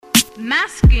My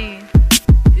skin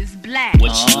is black.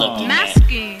 What you looking My at?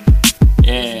 skin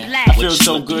is black. I feel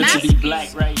so good to be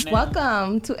black right now.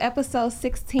 Welcome to episode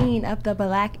 16 of the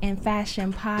Black in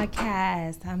Fashion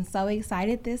podcast. I'm so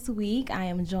excited this week. I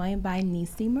am joined by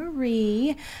Niecy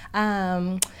Marie.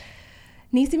 Niecy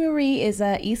Marie is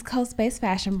a East Coast-based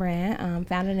fashion brand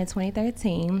founded in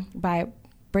 2013 by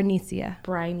Brynecia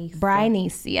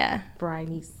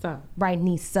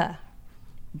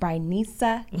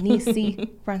Niecy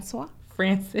Francois.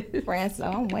 Oh,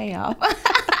 I'm way off.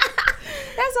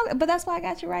 That's why I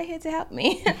got you right here to help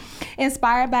me.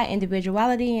 Inspired by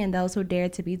individuality and those who dare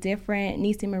to be different,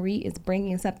 Niecy Marie is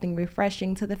bringing something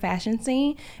refreshing to the fashion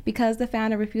scene because the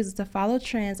founder refuses to follow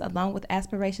trends along with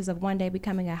aspirations of one day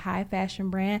becoming a high fashion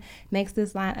brand makes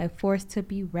this line a force to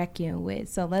be reckoned with.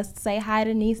 So let's say hi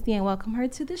to Niecy and welcome her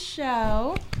to the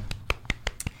show.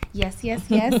 Yes.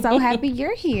 So happy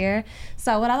you're here.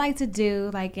 So what I like to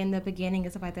do, like in the beginning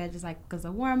and stuff like that, just like as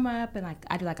a warm up, and like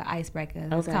I do like an icebreaker.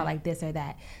 It's called like this or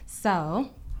that. So,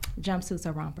 jumpsuits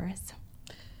or rompers?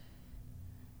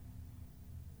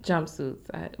 Jumpsuits.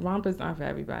 Rompers aren't for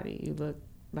everybody. You look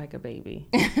like a baby.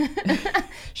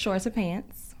 Shorts or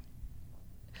pants?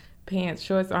 Pants.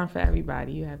 Shorts aren't for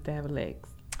everybody. You have to have legs.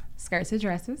 Skirts or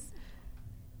dresses?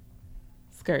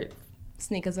 Skirts.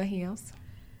 Sneakers or heels?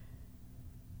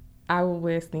 I will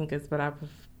wear sneakers, but I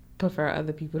prefer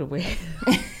other people to wear.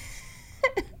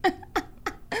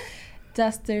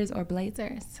 Dusters or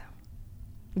blazers?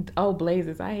 Oh,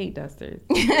 blazers. I hate dusters.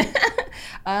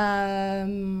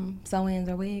 Sew-ins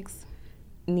or wigs?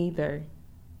 Neither.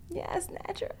 Yeah, it's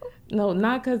natural. No,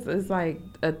 not because it's like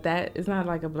that. It's not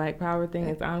like a black power thing.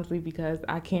 It's honestly because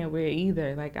I can't wear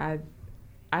either. Like I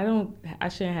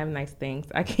shouldn't have nice things.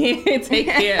 I can't take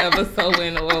care of a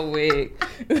sew-in or a wig.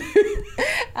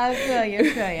 I feel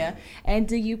you. And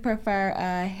do you prefer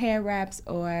hair wraps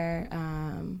or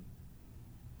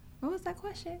what was that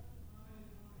question?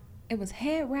 It was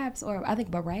hair wraps or I think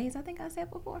berets. I think I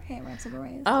said before hair wraps or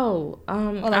berets. Oh,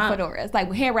 or like fedoras, like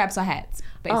hair wraps or hats.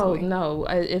 Basically. Oh no!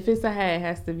 If it's a hat, it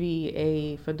has to be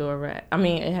a fedora. I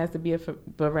mean, it has to be a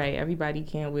beret. Everybody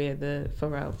can't wear the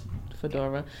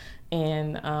fedora,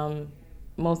 and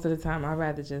most of the time, I'd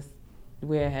rather just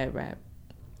wear a head wrap.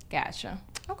 Gotcha.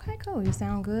 Okay, cool. You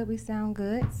sound good. We sound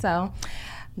good. So,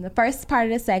 the first part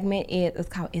of the segment it's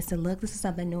called It's a Look. This is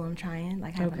something new I'm trying,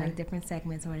 like having like different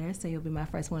segments or whatever. So you'll be my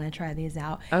first one to try these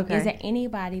out. Okay. Is there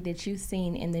anybody that you've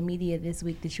seen in the media this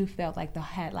week that you felt like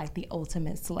had like the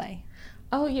ultimate slay?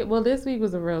 Oh yeah. Well, this week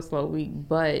was a real slow week,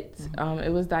 but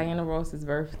it was Diana Ross's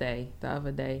birthday the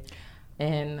other day,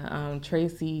 and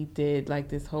Tracy did like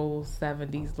this whole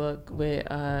 70s look with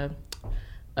a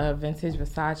vintage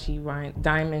Versace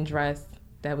diamond dress.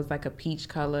 That was like a peach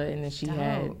color, and then she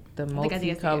had the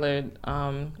multicolored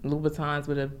Louboutins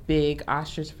with a big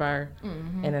ostrich fur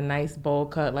and a nice bowl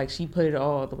cut. Like, she put it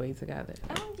all the way together.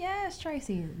 Oh, yes,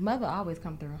 Tracy. Mother always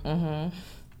come through. Mm-hmm.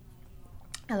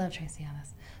 I love Tracy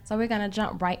Ellis. So we're going to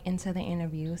jump right into the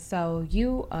interview. So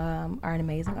you are an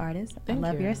amazing artist. Thank I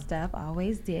love you. your stuff. I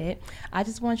always did. I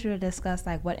just want you to discuss,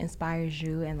 like, what inspires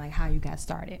you and, like, how you got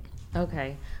started.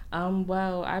 Okay.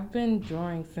 Well, I've been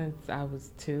drawing since I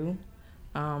was 2.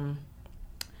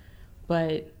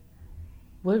 But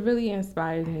what really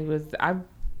inspired me was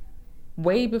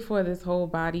way before this whole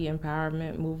body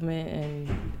empowerment movement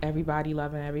and everybody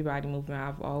loving everybody movement,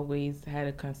 I've always had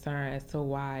a concern as to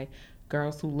why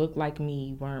girls who look like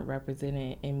me weren't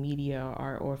represented in media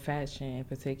or fashion in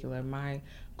particular. My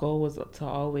goal was to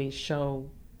always show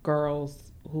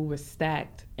girls who were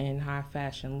stacked in high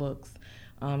fashion looks.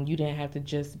 You didn't have to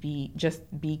just be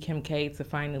Kim K to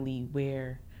finally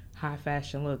wear high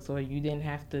fashion looks, or you didn't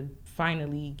have to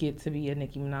finally get to be a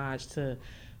Nicki Minaj to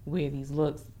wear these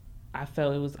looks. I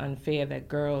felt it was unfair that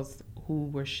girls who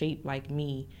were shaped like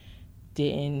me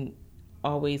didn't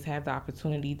always have the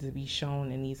opportunity to be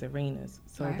shown in these arenas.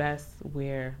 So That's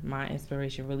where my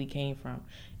inspiration really came from.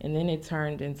 And then it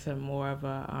turned into more of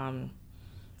a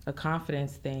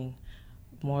confidence thing,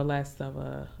 more or less of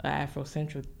a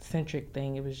Afrocentric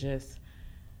thing. It was just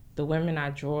the women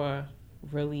I draw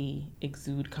really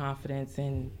exude confidence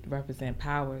and represent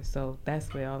power. So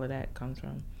that's where all of that comes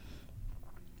from.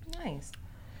 Nice.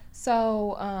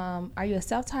 So are you a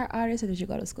self-taught artist or did you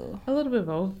go to school? A little bit of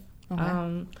both.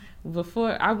 Okay.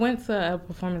 Before I went to a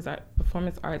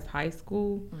performance arts high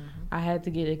school, I had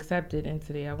to get accepted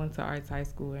into there. I went to arts high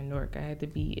school in Newark. I had to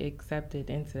be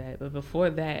accepted into that. But before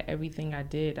that, everything I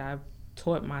did, I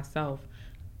taught myself,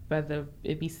 whether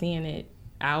it be seeing it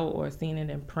out or seeing it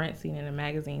in print, seeing it in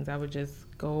magazines. I would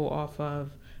just go off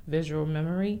of visual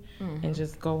memory and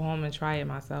just go home and try it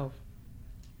myself.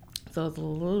 So it's a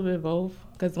little bit of both.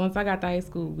 Because once I got to high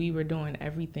school, we were doing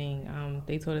everything.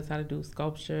 They taught us how to do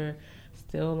sculpture,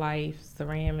 still life,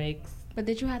 ceramics. But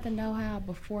did you have to know how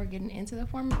before getting into the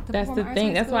form? That's the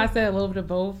thing. That's why I said a little bit of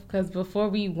both. Because before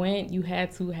we went, you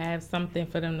had to have something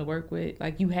for them to work with.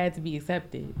 Like, you had to be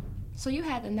accepted. So you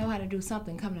had to know how to do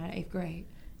something coming out of 8th grade?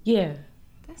 Yeah.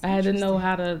 I had to know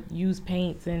how to use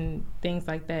paints and things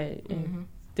like that. And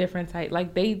different type.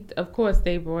 Like, of course,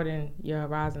 they brought in your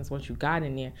horizons once you got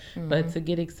in there. But to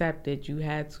get accepted, you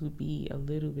had to be a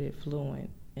little bit fluent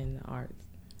in the arts.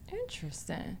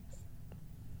 Interesting.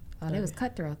 Oh, they was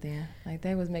cutthroat then. Like,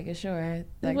 they was making sure,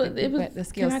 like, it was the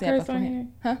skill set. Can I curse on here?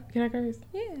 Huh? Can I curse?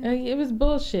 Yeah. It was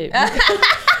bullshit.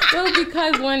 It was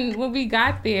because when we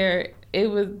got there, it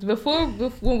was before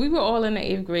when we were all in the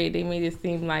 8th grade, they made it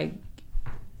seem like,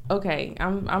 okay,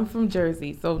 I'm from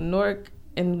Jersey, so Newark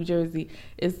and New Jersey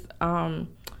is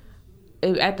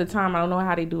at the time, I don't know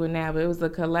how they do it now, but it was a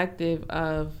collective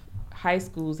of high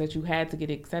schools that you had to get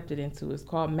accepted into. It's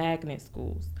called magnet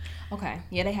schools. Okay.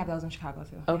 Yeah, they have those in Chicago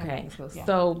too. Okay.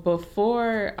 So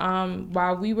before,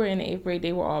 while we were in the 8th grade,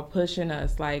 they were all pushing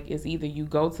us like it's either you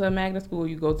go to a magnet school or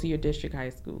you go to your district high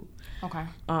school. Okay.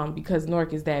 Because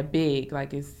Newark is that big,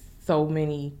 like it's so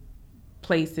many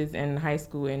places in high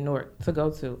school in Newark to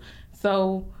go to.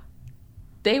 So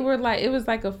they were like, it was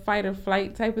like a fight or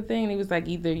flight type of thing. It was like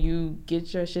either you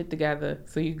get your shit together,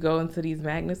 so you go into these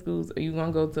magnet schools, or you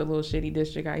gonna go to a little shitty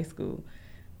district high school.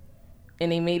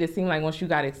 And they made it seem like once you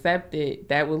got accepted,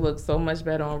 that would look so much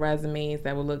better on resumes.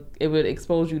 It would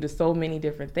expose you to so many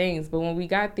different things. But when we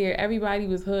got there, everybody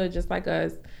was hood just like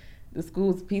us. The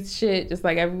school's a piece of shit, just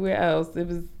like everywhere else. It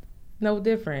was no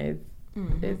different.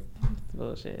 It's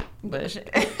bullshit. But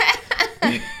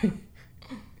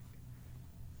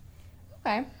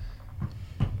okay.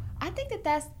 I think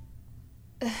that's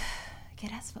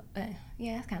that's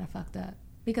kind of fucked up.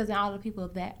 Because all the people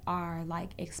that are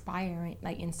like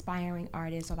inspiring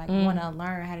artists or like want to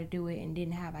learn how to do it and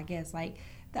didn't have, I guess, like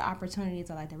the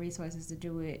opportunities or like the resources to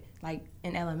do it like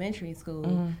in elementary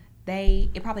school,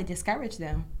 it probably discouraged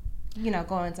them,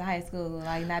 going to high school,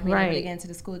 like not being able to get into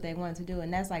the school they wanted to do.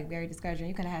 And that's like very discouraging.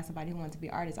 You could have had somebody who wanted to be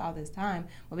artists all this time,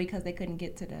 but because they couldn't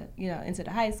get to the, into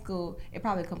the high school, it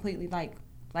probably completely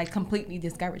completely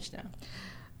discouraged them.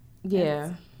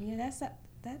 Yeah.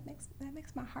 That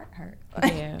makes my heart hurt.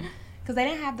 Yeah. Because they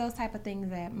didn't have those type of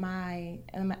things at my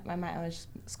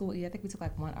school either. I think we took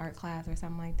like one art class or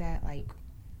something like that. Like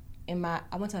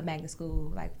I went to a magnet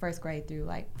school like 1st grade through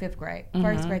like 5th grade,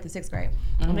 1st grade through 6th grade.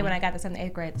 And then when I got to 7th,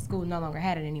 8th grade, the school no longer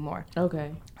had it anymore.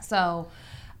 Okay. So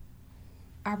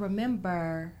I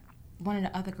remember one of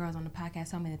the other girls on the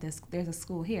podcast told me that there's a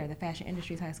school here, the Fashion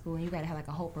Industries High School, and you got to have like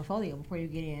a whole portfolio before you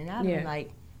get in. And I've been like,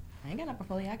 I ain't got no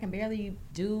portfolio. I can barely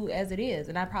do as it is.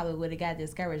 And I probably would have got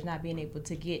discouraged not being able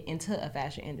to get into a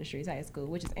Fashion Industries High School,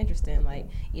 which is interesting. Like,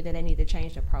 either they need to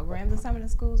change the programs in some of the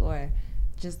schools or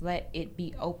just let it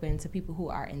be open to people who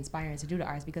are inspired to do the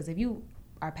arts. Because if you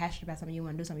are passionate about something, you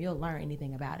want to do something, you'll learn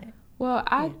anything about it. Well,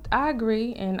 I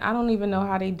agree. And I don't even know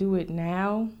how they do it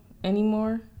now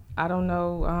anymore. I don't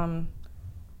know.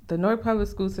 The Newark Public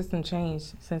School system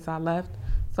changed since I left.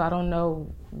 So I don't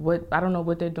know what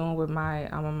they're doing with my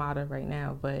alma mater right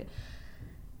now, but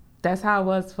that's how it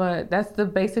was that's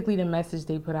basically the message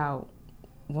they put out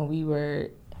when we were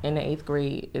in the 8th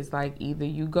grade. It's like either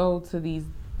you go to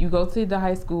the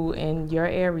high school in your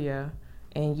area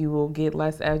and you will get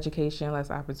less education, less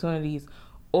opportunities,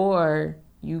 or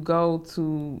you go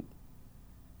to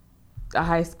a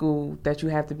high school that you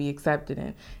have to be accepted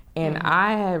in. And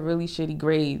I had really shitty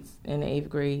grades in the 8th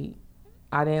grade.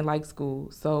 I didn't like school,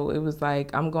 so it was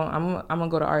like I'm gonna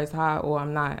go to Arts High or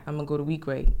I'm not. I'm gonna go to week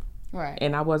grade. Right.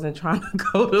 And I wasn't trying to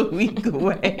go to week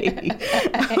grade.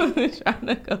 I wasn't trying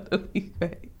to go to week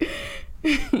grade.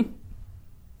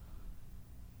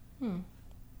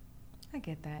 I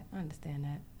get that. I understand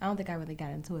that. I don't think I really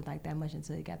got into it like that much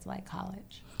until it got to like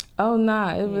college. Oh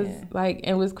nah, it was like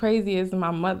it was crazy. As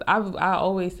my mother, I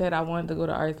always said I wanted to go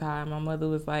to Arts High. My mother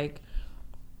was like,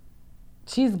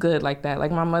 she's good like that.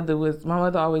 Like my mother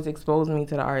always exposed me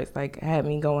to the arts. Like had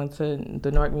me going to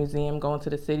the Newark Museum, going to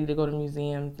the city to go to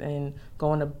museums and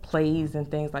going to plays and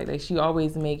things like that. She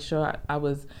always made sure I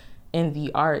was in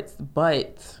the arts,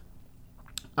 but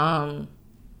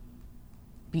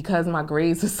because my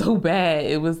grades were so bad,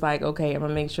 it was like, okay, I'm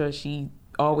gonna make sure she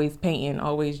always painting,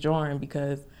 always drawing,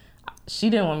 because she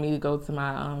didn't want me to go to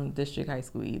my district high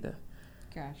school either.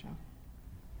 Gotcha.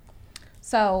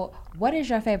 So, what is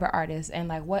your favorite artist, and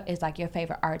like, what is like your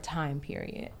favorite art time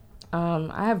period?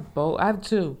 I have both. I have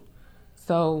two.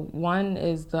 So one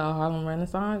is the Harlem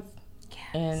Renaissance,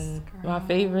 And my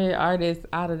favorite artist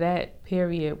out of that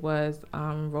period was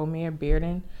Romare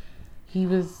Bearden. He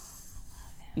was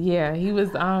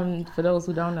for those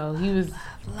who don't know, he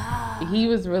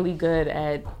was really good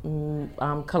at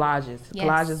collages. Yes.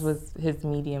 Collages was his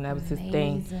medium. That was his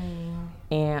thing.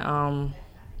 And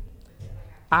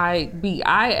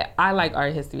I like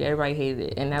art history. Everybody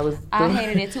hated it, and that was I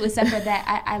hated it too. Except for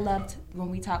that, I loved when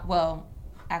we talk. Well,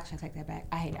 actually, I take that back.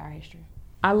 I hated art history.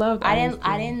 I loved. I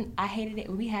hated it.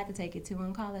 We had to take it too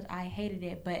in college. I hated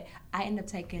it, but I ended up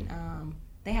taking.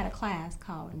 They had a class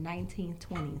called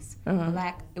 1920s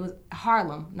Black. It was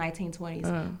Harlem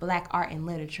 1920s Black Art and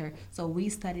Literature. So we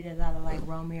studied a lot of like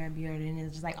Romare Bearden, and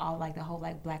it's just like all like the whole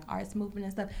like Black arts movement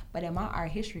and stuff. But in my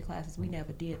art history classes, we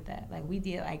never did that. Like we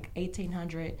did like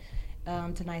 1800 to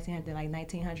 1900, like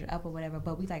 1900 up or whatever.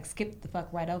 But we like skipped the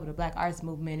fuck right over the Black arts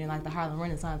movement and like the Harlem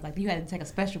Renaissance. Like you had to take a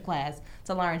special class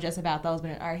to learn just about those.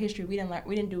 But in art history, we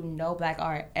didn't do no Black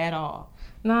art at all.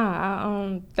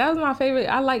 Nah, that was my favorite.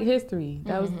 I like history.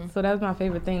 That was my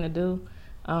favorite thing to do.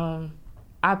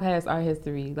 I passed art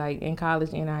history like in college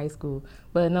and in high school,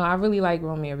 but no, I really like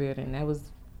Romare Bearden.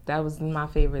 That was my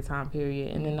favorite time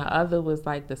period. And then the other was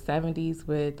like the 70s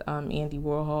with Andy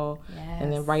Warhol,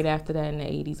 and then right after that in the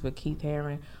 80s with Keith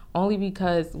Haring. Only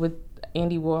because with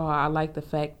Andy Warhol, I like the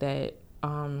fact that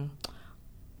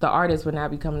the artists were now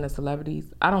becoming the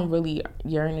celebrities. I don't really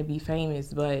yearn to be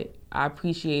famous, but I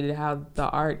appreciated how the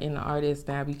art and the artists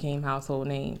now became household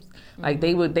names. Like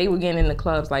they were getting into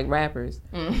clubs like rappers.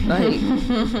 Like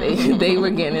they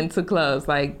were getting into clubs.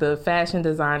 Like the fashion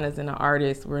designers and the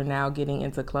artists were now getting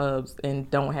into clubs and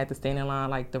don't have to stand in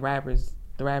line like the rappers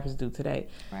do today.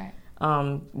 Right.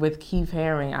 With Keith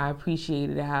Haring, I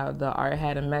appreciated how the art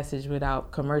had a message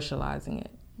without commercializing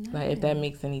it. Like if that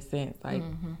makes any sense. Like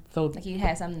so like he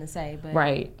had something to say, but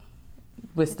right.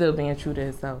 But still being true to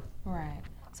himself. Right.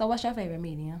 So what's your favorite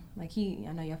medium? Like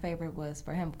I know your favorite was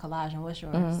for him collage, and what's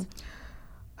yours?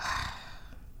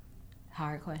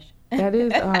 Hard question. That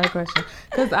is a hard question.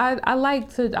 Cause I like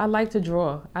to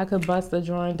draw. I could bust a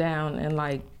drawing down in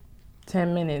like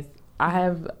 10 minutes. I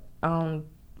have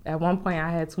at one point I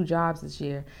had 2 jobs this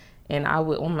year, and I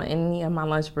would on any of my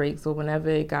lunch breaks or whenever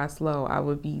it got slow, I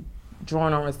would be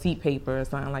drawing on receipt paper or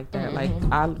something like that. Like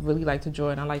I really like to draw,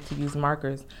 and I like to use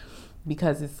markers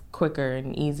because it's quicker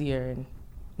and easier and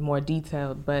more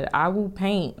detailed. But I will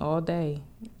paint all day.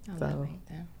 I love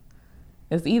painting.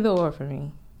 It's either or for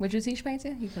me. Would you teach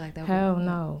painting? You feel like that? Hell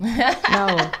no.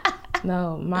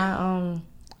 No. My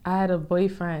I had a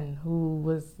boyfriend who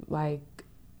was like,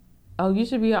 "Oh, you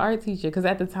should be an art teacher," because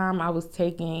at the time I was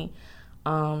taking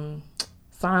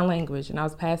sign language, and I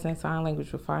was passing sign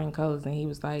language with flying colors, and he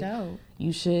was like, dope.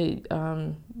 you should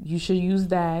use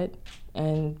that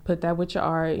and put that with your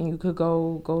art, and you could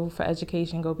go for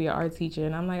education, go be an art teacher.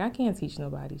 And I'm like, I can't teach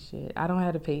nobody shit. I don't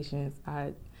have the patience.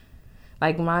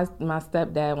 Like my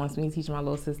stepdad wants me to teach my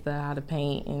little sister how to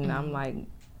paint, and I'm like,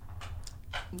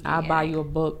 I'll buy you a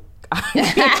book.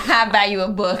 I'll buy you a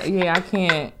book. Yeah, I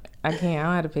can't. I don't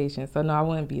have the patience. So no, I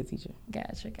wouldn't be a teacher.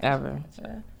 Gotcha. Ever.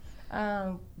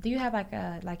 Do you have you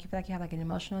feel like you have like an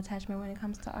emotional attachment when it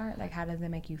comes to art? Like how does it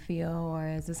make you feel, or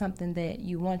is it something that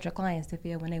you want your clients to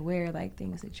feel when they wear like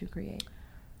things that you create?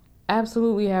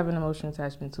 Absolutely have an emotional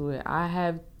attachment to it. I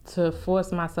have to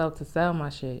force myself to sell my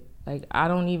shit. Like I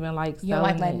don't even like selling. You don't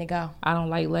like letting it go? I don't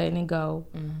like letting it go.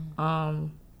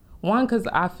 One, because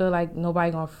I feel like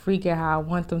nobody gonna freak out how I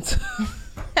want them to.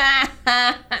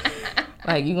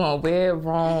 Like you gonna wear it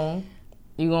wrong.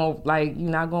 You're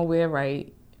not gonna wear it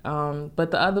right.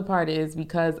 But the other part is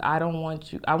because I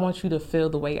want you to feel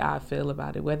the way I feel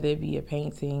about it, whether it be a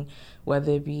painting,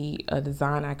 whether it be a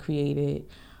design I created,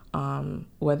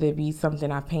 whether it be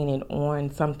something I painted on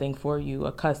something for you,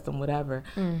 a custom, whatever.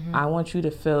 I want you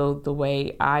to feel the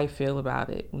way I feel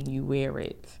about it when you wear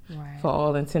it, for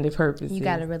all intended purposes. You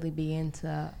got to really be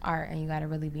into art, and you got to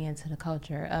really be into the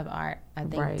culture of art, I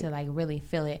think, to like really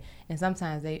feel it. And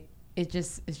sometimes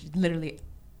it's literally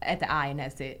at the eye, and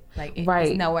that's it. Like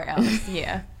it's nowhere else.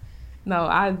 Yeah. No,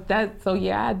 I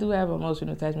do have an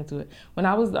emotional attachment to it. When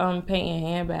I was painting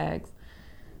handbags,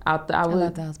 I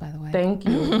love those, by the way. Thank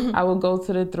you. I would go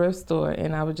to the thrift store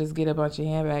and I would just get a bunch of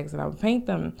handbags and I would paint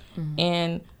them.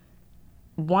 And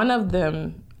one of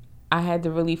them, I had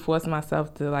to really force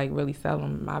myself to like really sell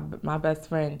them. My best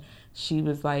friend, she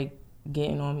was like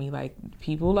getting on me like,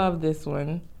 people love this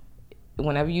one.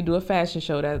 Whenever you do a fashion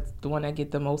show, that's the one that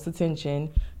get the most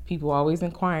attention. People always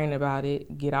inquiring about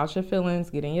it. Get out your feelings,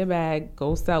 get in your bag,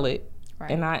 go sell it. Right.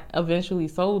 And I eventually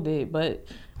sold it, but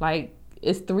like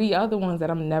it's 3 other ones that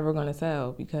I'm never gonna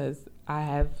sell because I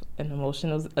have an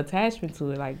emotional attachment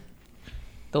to it. Like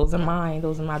those are mine.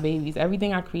 Those are my babies.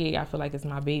 Everything I create, I feel like it's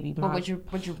my baby. But would you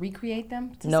recreate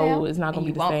them to No, sell? it's not going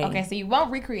to be the same. Okay, so you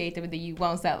won't recreate them, but then you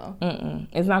won't sell them.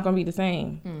 It's not going to be the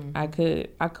same. I could.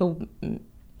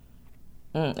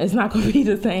 It's not going to be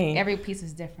the same. Every piece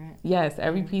is different. Yes,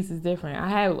 every piece is different. I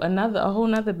had a whole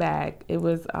nother bag. It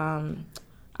was,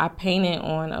 I painted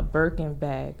on a Birkin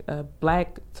bag, a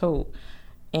black tote,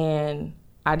 and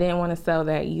I didn't want to sell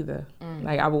that either.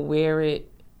 Like, I would wear it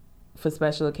for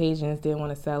special occasions, didn't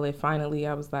want to sell it. Finally,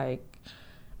 I was like,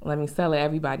 let me sell it.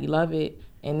 Everybody love it.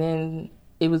 And then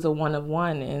it was a one of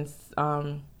one, and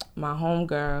my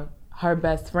homegirl, her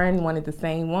best friend wanted the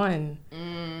same one.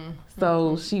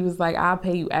 So she was like, I'll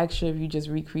pay you extra if you just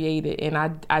recreate it. And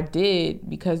I did,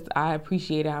 because I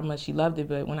appreciated how much she loved it.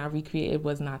 But when I recreated, it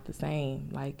was not the same.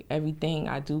 Like, everything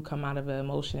I do come out of an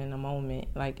emotion in a moment.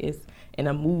 Like, it's in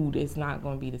a mood, it's not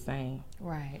going to be the same.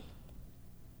 Right.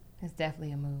 It's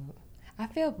definitely a mood. I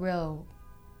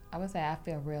would say I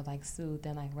feel real, like, soothed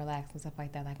and, like, relaxed and stuff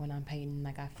like that. Like, when I'm painting,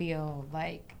 like, I feel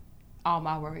like all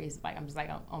my worries, like, I'm just like,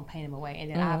 I'm painting them away,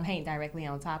 and then I paint directly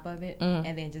on top of it,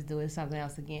 and then just doing something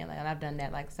else again. Like, and I've done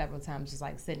that like several times, just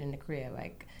like sitting in the crib,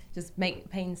 like just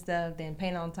painting stuff, then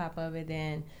paint on top of it,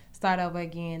 then start over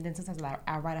again. Then sometimes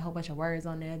I write a whole bunch of words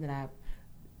on there, then I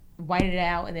white it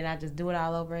out, and then I just do it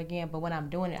all over again. But when I'm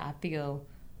doing it, I feel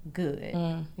good,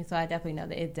 and so I definitely know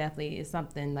that it definitely is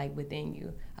something like within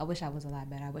you. I wish I was a lot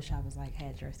better. I wish I was like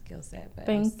had your skill set, but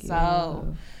Thank you.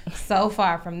 So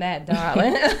far from that,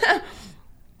 darling.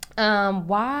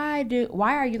 Why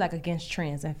are you like against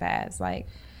trends and fads? Like,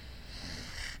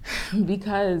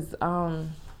 because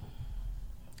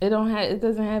it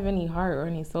doesn't have any heart or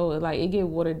any soul. It get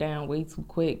watered down way too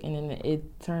quick, and then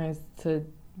it turns to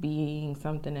being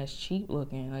something that's cheap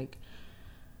looking. Like,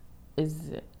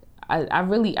 I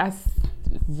really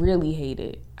hate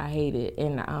it. I hate it.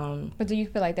 And but do you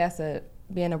feel like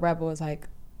being a rebel is like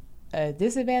a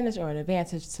disadvantage or an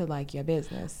advantage to like your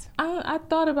business? I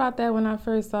thought about that when I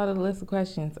first saw the list of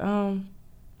questions. I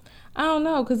don't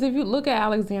know, because if you look at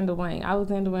Alexander Wang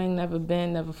never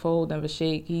bend, never fold, never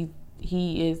shake.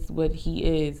 He is what he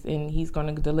is, and he's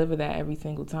going to deliver that every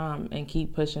single time and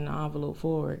keep pushing the envelope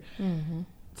forward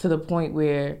to the point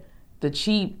where the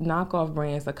cheap knockoff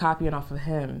brands are copying off of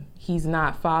him. He's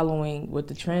not following what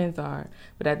the trends are.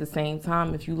 But at the same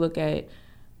time, if you look at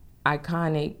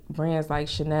iconic brands like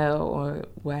Chanel or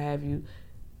what have you,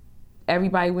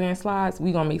 everybody wearing slides,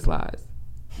 we gonna make slides.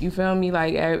 You feel me?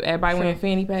 Like, everybody wearing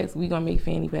fanny packs, we gonna make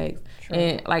fanny packs. True.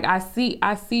 And like, I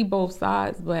see both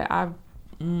sides, but I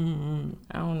don't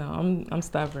know. I'm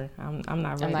stubborn. I'm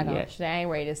not ready yet. I ain't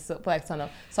ready to flex on them.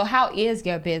 So how is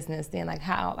your business then? Like,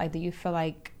 how, like, do you feel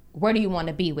like, where do you want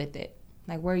to be with it?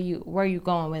 Like, where are you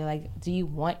going with it? Like, do you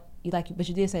want, but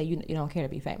you did say you don't care to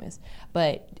be famous,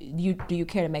 but do you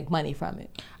care to make money from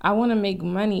it? I want to make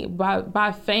money.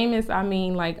 By famous, I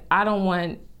mean, like, I don't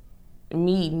want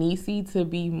me, Niecy, to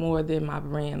be more than my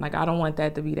brand. Like, I don't want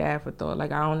that to be the afterthought.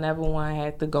 Like, I don't never want to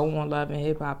have to go on Love and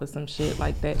Hip Hop or some shit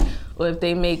like that. Or if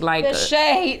they make like the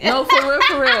shade. No, for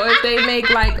real. If they make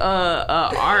like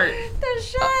art, the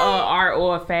shade. Art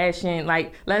or fashion,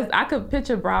 like, I could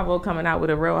picture Bravo coming out with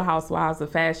a Real Housewives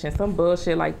of Fashion, some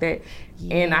bullshit like that.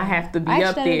 Yeah. And I have to be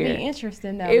up there. It would be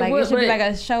interesting though. It should be like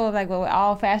a show of like with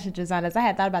all fashion designers. I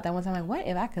had thought about that one time. Like, what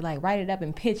if I could like write it up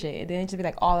and pitch it? And then it should be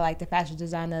like all like the fashion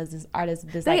designers, this artists,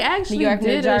 this like New York,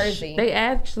 New Jersey. They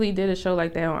actually did a show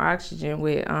like that on Oxygen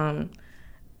with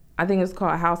I think it's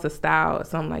called House of Style or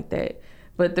something like that.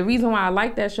 But the reason why I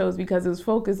like that show is because it was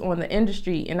focused on the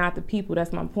industry and not the people.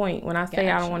 That's my point. When I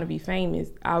say I don't want to be famous,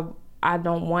 I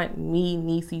don't want me,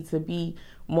 Niecy, to be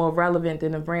more relevant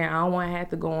than the brand. I don't want to have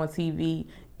to go on TV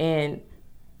and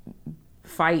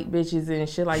fight bitches and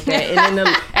shit like that. And then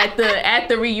at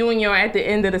the reunion or at the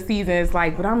end of the season, it's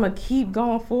like, but I'm going to keep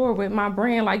going forward with my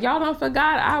brand. Like, y'all don't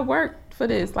forgot I worked for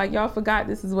this. Like, y'all forgot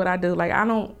this is what I do. Like, I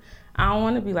don't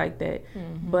want to be like that.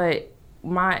 But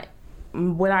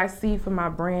what I see for my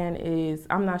brand is,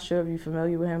 I'm not sure if you're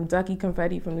familiar with him, Ducky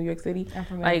Confetti from New York City. I'm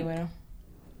familiar with him.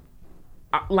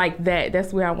 Like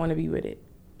that's where I want to be with it.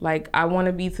 Like, I want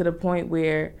to be to the point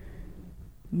where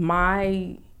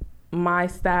my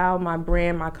style, my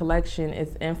brand, my collection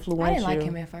is influential. I didn't like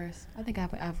him at first. I think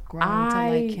I've grown to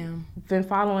like him. I've been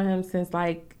following him since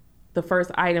like the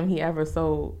first item he ever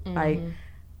sold. Like,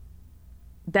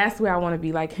 that's where I want to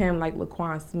be, like him, like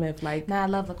Laquan Smith. Like, I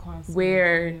love Laquan Smith.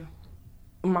 Where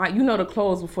you know the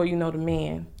clothes before you know the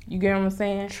man. You get what I'm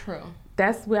saying? True.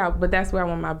 That's where I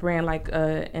want my brand, like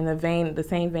in the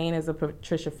same vein as a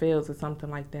Patricia Fields or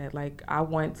something like that. Like, I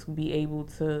want to be able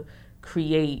to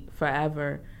create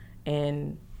forever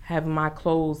and have my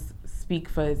clothes speak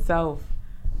for itself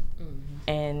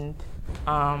And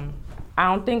I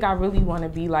don't think I really want to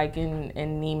be like in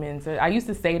Neiman's. I used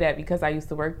to say that because I used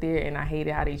to work there and I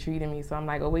hated how they treated me. So I'm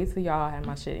like, oh, wait till y'all have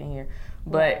my shit in here.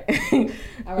 But I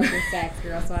work at Saks,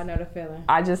 girl, so I know the feeling.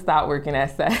 I just stopped working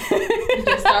at Saks. You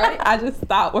just started? I just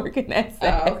stopped working at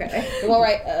Saks. Oh, okay. The one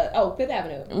right, Fifth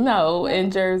Avenue. No, in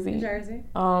Jersey. In Jersey.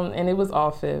 And it was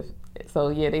off Fifth. So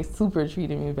yeah, they super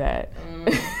treated me bad.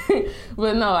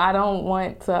 But no, I don't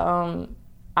want to.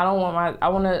 I don't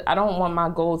want my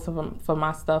goals for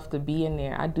my stuff to be in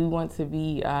there. I do want to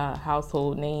be a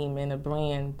household name and a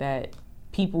brand that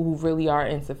people who really are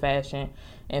into fashion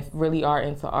and really are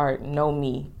into art know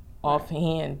me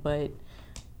offhand. But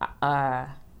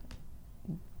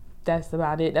that's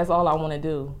about it. That's all I want to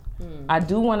do. I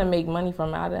do want to make money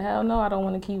from it. Hell no, I don't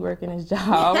want to keep working this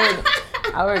job.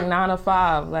 I work 9 to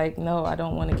 5. Like, no, I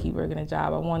don't want to keep working a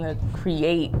job. I want to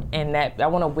create, and I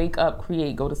want to wake up,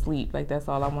 create, go to sleep. Like, that's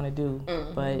all I want to do.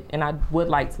 And I would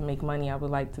like to make money. I would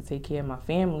like to take care of my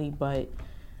family, but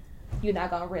you're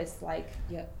not gonna risk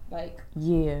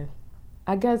yeah.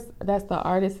 I guess that's the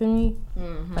artist in me.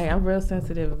 Like, I'm real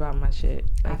sensitive about my shit.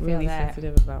 Like, I feel really that.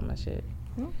 sensitive about my shit.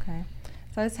 Okay.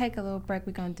 So let's take a little break.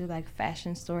 We're going to do like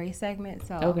fashion story segment.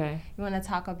 So Okay. you want to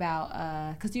talk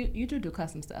about, because you do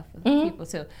custom stuff for people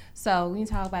too. So we can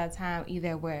talk about a time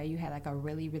either where you had like a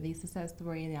really, really success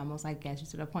story and it almost like gets you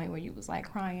to the point where you was like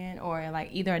crying, or like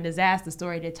either a disaster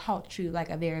story that taught you like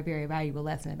a very, very valuable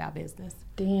lesson about business.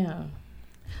 Damn.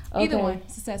 Okay. Either one,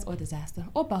 success or disaster,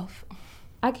 or both.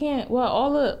 I can't.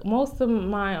 Well, most of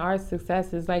my art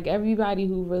successes, like everybody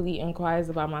who really inquires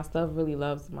about my stuff really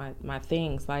loves my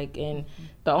things. Like, and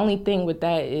the only thing with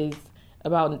that is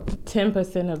about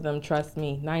 10% of them trust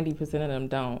me, 90% of them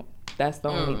don't. That's the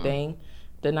only thing.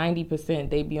 The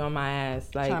 90%, they be on my ass,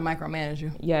 like trying to micromanage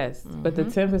you. Yes, but the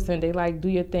 10%, they like, do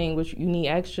your thing. Which you need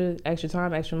extra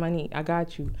time, extra money. I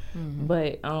got you.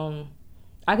 But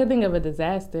I could think of a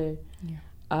disaster.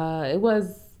 Yeah. It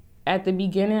was. At the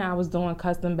beginning, I was doing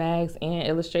custom bags and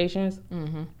illustrations,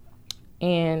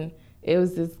 and it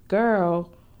was this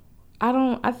girl.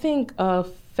 I think a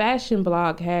fashion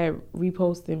blog had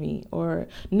reposted me, or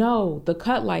no, the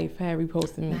Cut Life had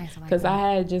reposted me, because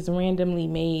I had just randomly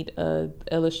made a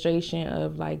illustration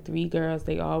of like 3 girls.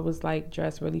 They all was like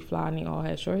dressed really fly and they all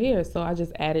had short hair. So I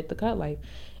just added the Cut Life,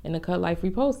 and the Cut Life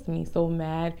reposted me. So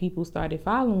mad people started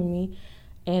following me.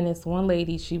 And this one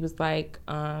lady, she was like,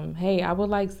 hey, I would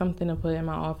like something to put in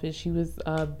my office. She was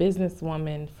a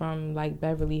businesswoman from like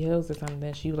Beverly Hills or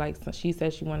something. She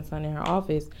said she wanted something in her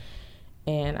office.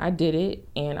 And I did it.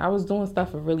 And I was doing stuff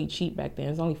for really cheap back then. It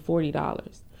was only $40.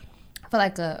 For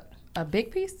like a big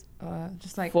piece?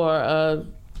 Just like for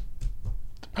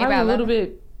probably a little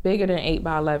bit bigger than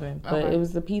 8x11. But it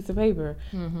was a piece of paper.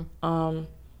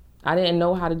 I didn't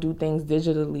know how to do things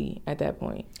digitally at that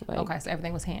point. Like, okay, so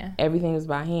everything was hand. Everything was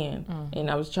by hand, and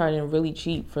I was charging really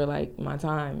cheap for like my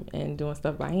time and doing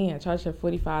stuff by hand. I charged her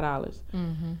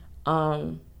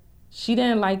 $45. She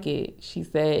didn't like it. She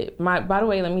said, by the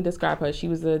way, let me describe her. She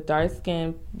was a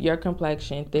dark-skinned, your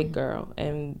complexion, thick girl.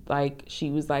 And, like, she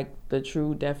was, like, the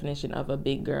true definition of a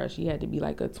big girl. She had to be,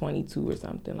 like, a 22 or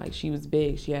something. Like, she was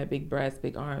big. She had big breasts,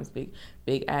 big arms, big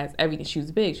ass, everything. She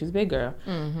was big. She was a big girl.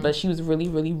 But she was really,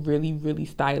 really, really, really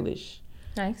stylish.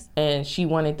 Nice. And she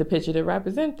wanted the picture to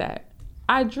represent that.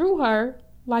 I drew her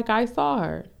like I saw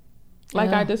her.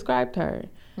 Like I described her.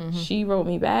 She wrote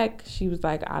me back. She was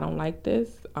like, I don't like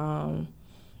this.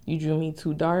 You drew me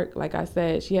too dark. Like I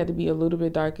said, she had to be a little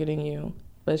bit darker than you.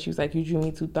 But she was like, you drew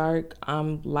me too dark.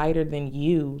 I'm lighter than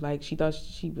you. Like, she thought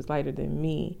she was lighter than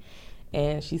me.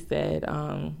 And she said,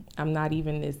 I'm not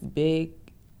even this big.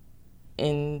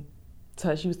 And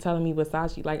she was telling me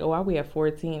Versace, like, oh, I wear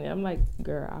 14. And I'm like,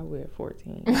 girl, I wear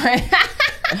 14.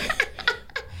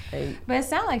 But it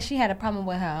sounded like she had a problem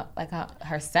with her, like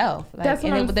herself. Like, that's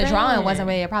what I'm the saying. drawing wasn't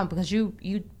really a problem because you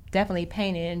definitely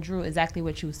painted and drew exactly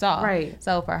what you saw. Right.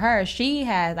 So for her, she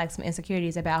had like some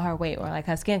insecurities about her weight or like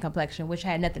her skin complexion, which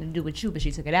had nothing to do with you, but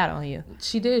she took it out on you.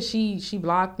 She did. She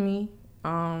blocked me.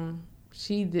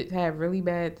 She had really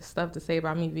bad stuff to say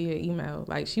about me via email.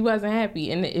 Like, she wasn't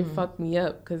happy, and it fucked me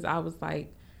up because I was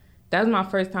like, that was my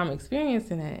first time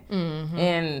experiencing that.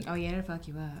 And oh yeah, it'll fuck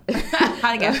you up.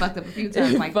 I got fucked up a few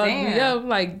times. Like, fucked damn. me up.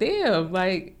 Like, damn.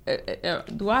 Like,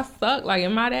 do I suck? Like,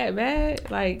 am I that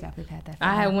bad? Like, Definitely had that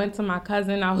I had feeling. went to my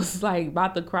cousin. I was like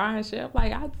about to cry and shit. I'm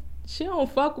like, she don't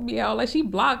fuck with me out. Like, she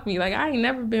blocked me. Like, I ain't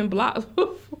never been blocked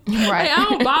before. Right. Like, I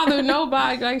don't bother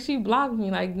nobody. Like, she blocked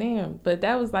me. Like, damn. But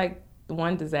that was like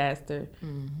one disaster.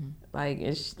 Like,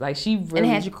 she really... And it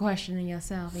had you questioning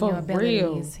yourself and your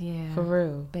abilities. Yeah. For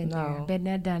real. Been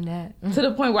there, done that. To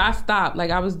the point where I stopped. Like,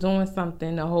 I was doing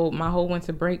something my whole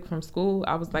winter break from school.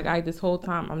 I was like, this whole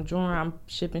time I'm drawing, I'm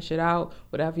shipping shit out,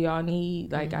 whatever y'all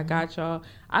need. Like, I got y'all.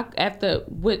 After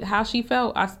how she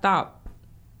felt, I stopped.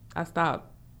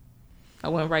 I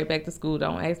went right back to school.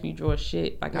 Don't ask me to draw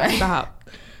shit. Like, I stopped.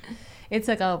 It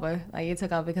took over.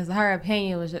 Because her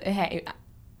opinion was,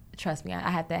 trust me, I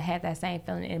had that same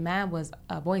feeling. And mine was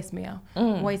a voicemail.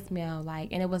 Voicemail,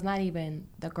 like, and it was not even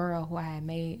the girl who I had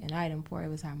made an item for. It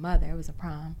was her mother. It was a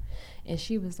prom. And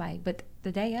she was like, but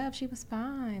the day of, she was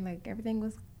fine. Like, everything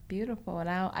was beautiful. And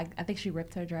I think she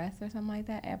ripped her dress or something like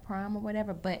that at prom or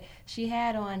whatever. But she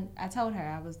had on, I told her,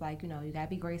 I was like, you got to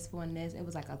be graceful in this. It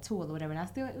was like a tulle or whatever. And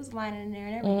it was lining in there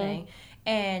and everything.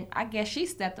 And I guess you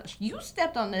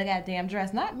stepped on the goddamn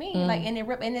dress, not me. Like, and it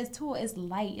ripped. And this tulle is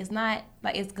light. It's not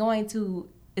like it's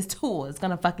tulle. It's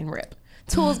going to fucking rip.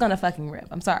 Tulle's gonna fucking rip.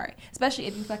 I'm sorry. Especially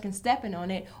if you fucking stepping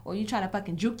on it or you trying to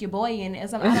fucking juke your boy in it or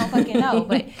something. I don't fucking know.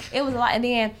 But it was a lot. And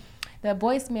then the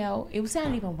voicemail, it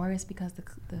sounded even worse because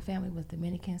the family was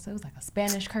Dominican, so it was like a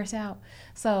Spanish curse out.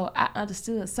 So I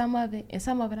understood some of it, and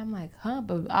some of it I'm like, huh?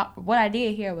 But what I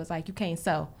did hear was like, you can't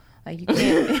sew. Like, you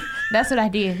can't. That's what I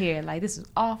did hear. Like, this is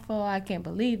awful. I can't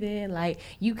believe it. Like,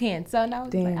 you can't sew. And I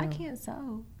was like, I can't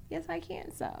sew. Yes, I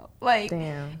can sew. Like,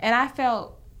 damn. And I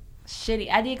felt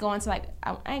shitty. I did go into like,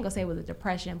 I ain't gonna say it was a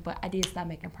depression, but I did stop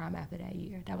making prom after that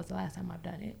year. That was the last time I've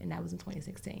done it, and that was in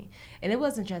 2016. And it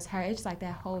wasn't just her. It's just like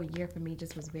that whole year for me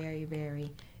just was very,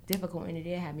 very difficult, and it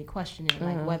did have me questioning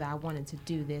like whether I wanted to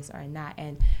do this or not.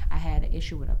 And I had an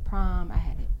issue with a prom. I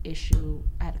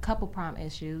had a couple prom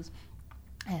issues.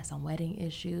 I had some wedding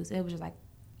issues. It was just like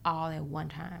all at one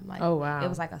time. Like, oh wow. It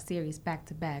was like a series back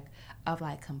to back of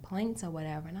like complaints or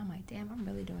whatever. And I'm like, damn, I'm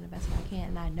really doing the best I can.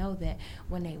 And I know that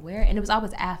when they wear it, and it was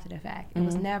always after the fact. It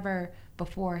was never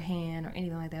beforehand or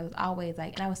anything like that. It was always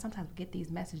like, and I would sometimes get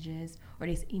these messages or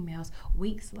these emails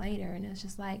weeks later, and it's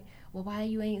just like, well, why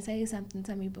you ain't say something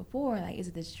to me before? Like, is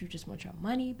it that you just want your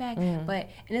money back? But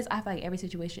I feel like every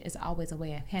situation is always a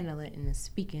way of handling it and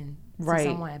speaking to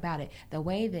someone about it. The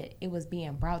way that it was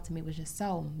being brought to me was just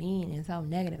so mean and so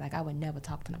negative. Like, I would never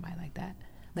talk to nobody like that.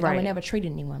 Like, I would never treat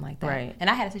anyone like that. Right. And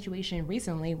I had a situation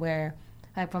recently where,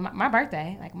 like, for my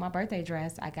birthday, like my birthday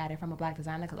dress, I got it from a black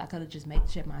designer because I could have just made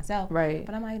the shit myself. Right.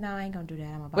 But I'm like, no, I ain't gonna do that.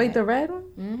 I'm gonna buy it. The red one?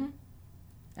 Mm-hmm.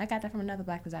 I got that from another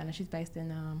black designer. She's based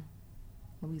in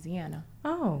Louisiana.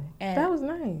 Oh, and that was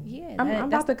nice. Yeah. I'm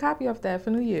about to copy off that for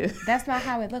New Year. That's not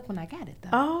how it looked when I got it, though.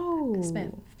 Oh. I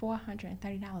spent $430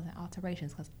 in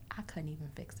alterations because I couldn't even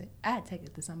fix it. I had to take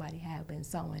it to somebody who had been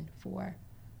sewing for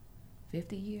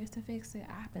 50 years to fix it.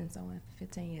 I've been sewing for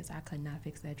 15 years. I could not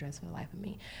fix that dress for the life of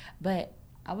me. But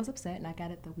I was upset, and I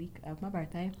got it the week of my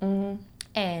birthday. Mm-hmm.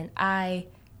 And I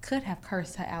could have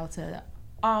cursed her out to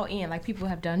all in, like people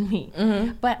have done me.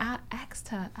 Mm-hmm. But I asked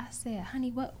her, I said,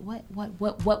 honey, what went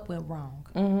wrong?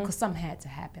 Because something had to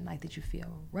happen. Like, did you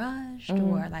feel rushed?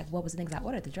 Or, like, what was the things? I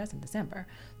ordered the dress in December.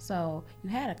 So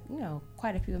you had,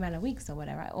 quite a few amount of weeks or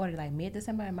whatever. I ordered, like,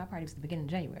 mid-December, and my party was the beginning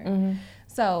of January.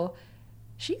 So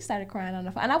she started crying on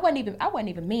the phone. And I wasn't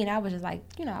even mean. I was just like,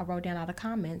 I wrote down all the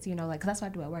comments, like, because that's what I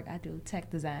do at work. I do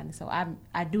tech design. So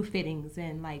I do fittings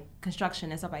and, like, construction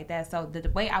and stuff like that. So the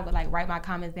way I would, like, write my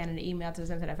comments down in the email to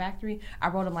send to the factory, I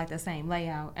wrote them, like, the same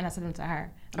layout. And I sent them to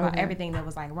her about everything that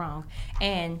was, like, wrong.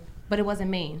 But it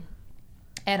wasn't mean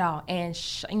at all. And,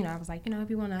 I was like, if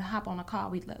you want to hop on a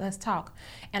call, let's talk.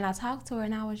 And I talked to her,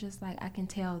 and I was just like, I can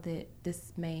tell that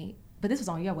but this was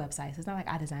on your website, so it's not like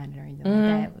I designed it or anything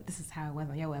like that. But this is how it was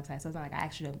on your website. So it's not like I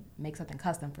actually make something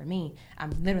custom for me.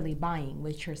 I'm literally buying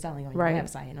what you're selling on your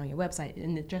website. And on your website,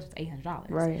 and the dress was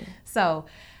 $800. Right. So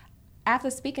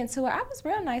after speaking to her, I was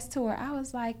real nice to her. I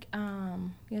was like,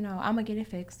 I'm going to get it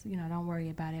fixed. Don't worry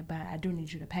about it. But I do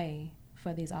need you to pay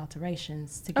for these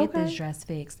alterations to get this dress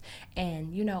fixed.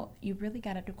 And, you really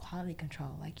got to do quality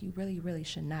control. Like, you really, really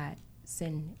should not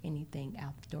send anything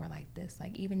out the door like this.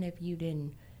 Like, even if you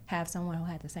didn't have someone who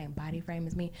had the same body frame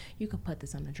as me, you could put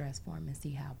this on the dress form and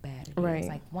see how bad it is.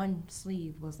 Like, one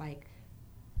sleeve was like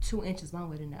 2 inches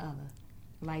longer than the other.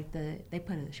 Like,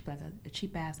 she put a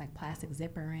cheap ass like plastic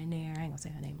zipper in there. I ain't gonna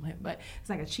say her name, but it's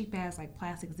like a cheap ass like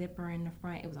plastic zipper in the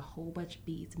front. It was a whole bunch of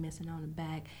beads missing on the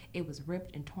back. It was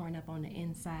ripped and torn up on the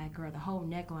inside. Girl, the whole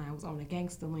neckline was on the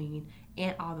gangster lean,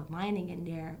 and all the lining in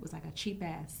there was like a cheap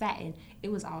ass satin.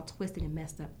 It was all twisted and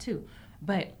messed up too.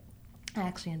 But I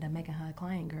actually ended up making her a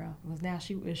client, girl. Because now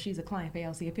she's a client for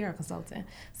LC Apparel Consulting.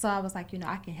 So I was like,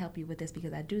 I can help you with this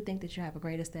because I do think that you have a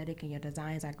great aesthetic and your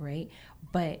designs are great,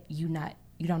 but you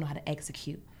don't know how to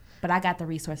execute. But I got the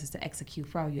resources to execute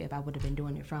for you if I would have been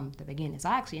doing it from the beginning. So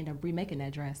I actually ended up remaking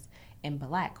that dress in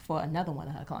black for another one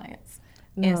of her clients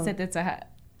and sent it to her.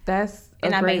 That's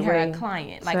and I made her a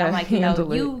client. Like I'm like, you know,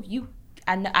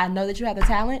 I know that you have the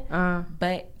talent,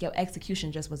 but your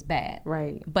execution just was bad.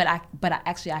 Right. But I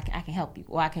can help you,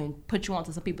 or I can put you on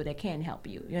to some people that can help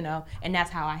you, you know, and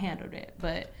that's how I handled it.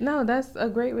 But no, that's a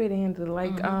great way to handle it.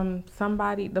 Like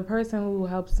the person who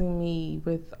helps me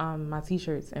with my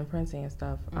t-shirts and printing and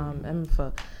stuff,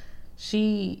 Emma,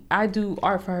 I do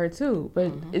art for her too,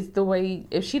 but it's the way,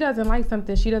 if she doesn't like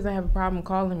something, she doesn't have a problem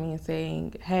calling me and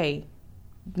saying, hey,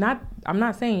 I'm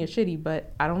not saying you're shitty,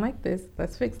 but I don't like this.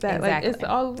 Let's fix that. Exactly. Like,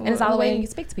 it's all the way you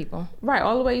speak to people. Right.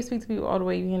 All the way you speak to people, all the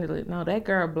way you handle it. No, that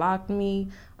girl blocked me.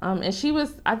 And she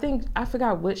was, I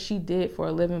forgot what she did for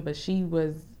a living, but she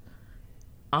was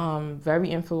very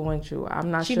influential.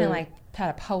 I'm not sure. She didn't like try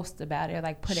to post about it,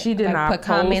 like put it. She did like, not put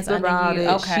comments post about it.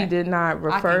 Okay. She did not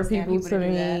refer people to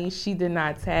me. That. She did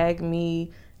not tag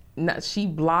me. No, she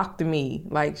blocked me.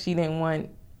 Like she didn't want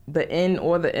the N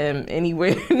or the M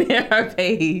anywhere near her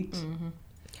page.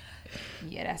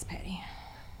 Yeah, that's petty.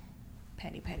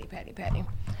 Petty.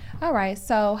 All right,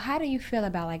 so how do you feel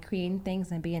about like creating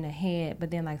things and being ahead,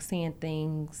 but then like seeing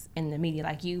things in the media?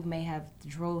 Like you may have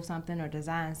drove something or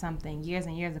designed something years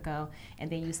and years ago,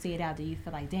 and then you see it out. Do you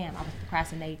feel like, damn, I was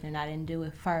procrastinating and I didn't do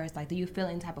it first? Like, do you feel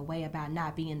any type of way about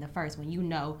not being the first when you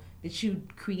know that you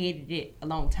created it a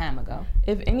long time ago?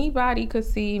 If anybody could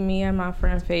see me and my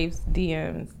friend Faith's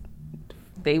DMs,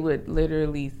 they would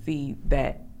literally see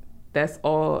that. That's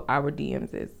all our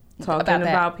DMs is. Talking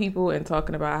about people and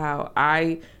talking about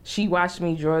how she watched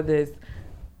me draw this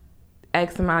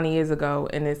X amount of years ago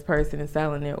and this person is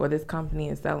selling it or this company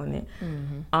is selling it.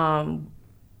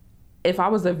 If I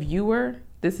was a viewer,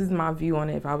 this is my view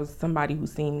on it. If I was somebody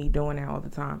who's seen me doing that all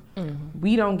the time,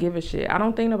 we don't give a shit. I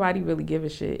don't think nobody really give a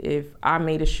shit if I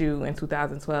made a shoe in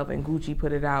 2012 and Gucci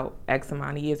put it out X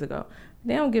amount of years ago.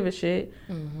 They don't give a shit.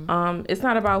 It's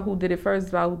not about who did it first, it's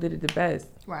about who did it the best.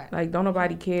 Right. Like, don't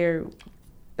nobody care.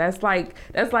 That's like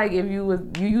if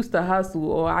you used to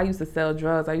hustle, or I used to sell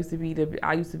drugs. I used to be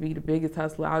the biggest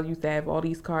hustler. I used to have all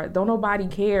these cars. Don't nobody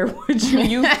care what you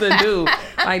used to do.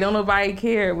 Like, don't nobody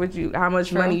care how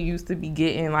much money you used to be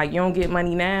getting. Like, you don't get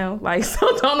money now. Like,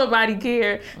 so don't nobody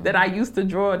care that I used to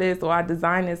draw this or I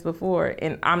designed this before,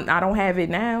 and I don't have it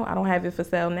now. I don't have it for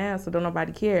sale now. So don't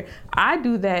nobody care. I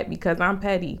do that because I'm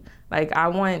petty. Like,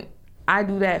 I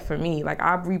do that for me. Like,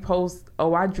 I repost,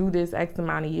 I drew this X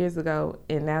amount of years ago,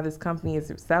 and now this company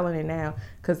is selling it now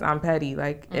because I'm petty.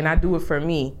 Like, and I do it for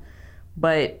me.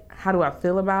 But how do I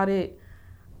feel about it?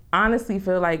 Honestly,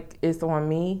 feel like it's on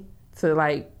me to,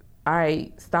 like, all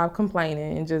right, stop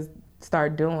complaining and just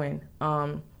start doing.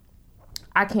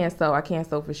 I can't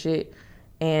sew for shit.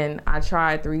 And I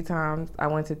tried 3 times. I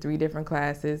went to 3 different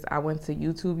classes. I went to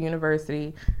YouTube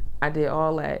University. I did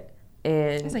all that.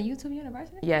 And it's a YouTube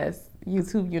University? Yes.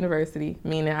 YouTube University,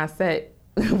 meaning I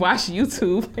watch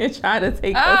YouTube and try to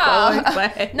take the sewing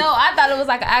class. No, I thought it was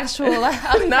like an actual.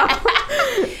 No,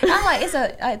 I'm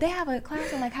like, they have a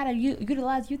class on like how to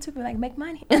utilize YouTube and like make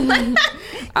money.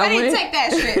 I didn't take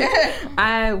that shit.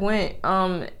 I went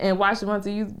and watched a bunch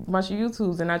of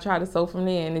YouTubes, and I tried to sew from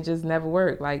there, and it just never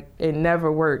worked. Like, it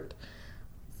never worked.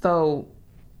 So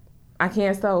I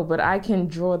can't sew, but I can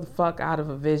draw the fuck out of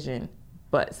a vision.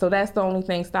 But so that's the only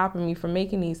thing stopping me from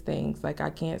making these things. Like, I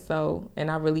can't sew,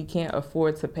 and I really can't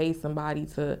afford to pay somebody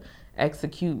to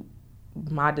execute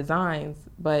my designs.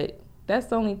 But that's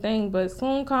the only thing. But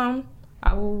soon come,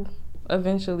 I will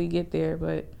eventually get there.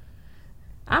 But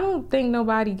I don't think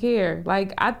nobody care.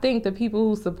 Like, I think the people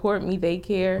who support me, they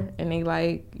care, and they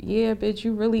like, yeah, bitch,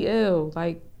 you really ill.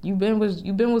 Like, you been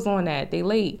was on that. They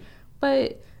late.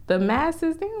 But the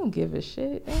masses, they don't give a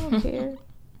shit. They don't care.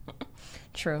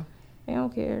 True. They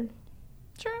don't care.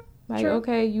 True. Like, True.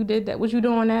 Okay, you did that. What you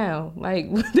doing now?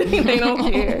 Like, they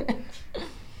don't care.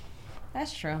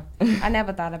 That's true. I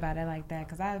never thought about it like that,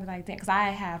 because I was like, because I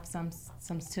have some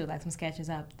too, like some sketches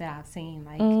up that I've seen,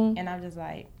 like, and I'm just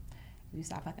like, you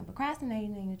stop fucking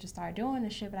procrastinating and you just start doing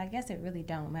this shit. But I guess it really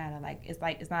don't matter. Like, it's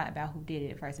not about who did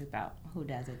it first. It's about who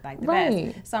does it, like, the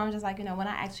best. So I'm just like, when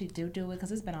I actually do it,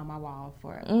 because it's been on my wall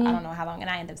for I don't know how long, and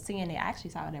I ended up seeing it. I actually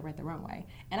saw it at Rent the Runway,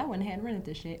 and I went ahead and rented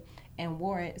this shit and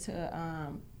wore it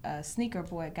to a sneaker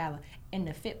boy gala, and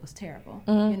the fit was terrible.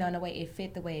 And the way it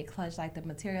fit, the way it clutched, like the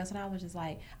materials, and I was just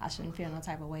like, I shouldn't feel no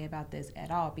type of way about this at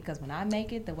all, because when I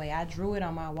make it, the way I drew it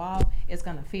on my wall, it's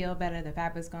gonna feel better, the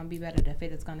fabric's gonna be better, the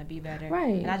fit is gonna be better.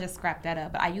 Right. And I just scrapped that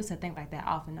up. But I used to think like that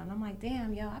often, and I'm like,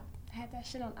 damn, yo, I had that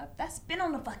shit on. That's been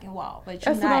on the fucking wall. But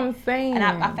that's what I'm saying. And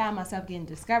I found myself getting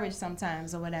discouraged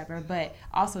sometimes or whatever. But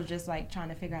also just like trying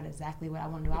to figure out exactly what I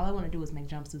want to do. All I want to do is make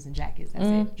jumpsuits and jackets. That's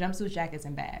it. Jumpsuits, jackets,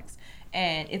 and bags.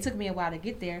 And it took me a while to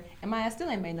get there. And my ass still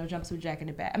ain't made no jumpsuit, jacket,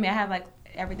 and bag. I mean, I have like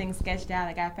everything sketched out.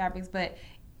 I got fabrics, but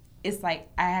it's like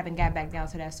I haven't got back down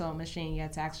to that sewing machine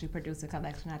yet to actually produce a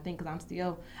collection. I think because I'm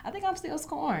still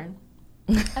scoring.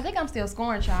 I think I'm still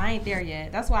scoring, y'all. I ain't there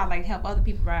yet. That's why I like help other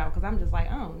people out because I'm just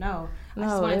like, oh no, I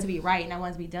just want it to be right and I want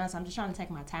it to be done. So I'm just trying to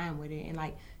take my time with it and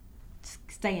like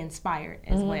stay inspired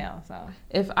as well. So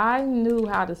if I knew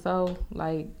how to sew,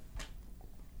 like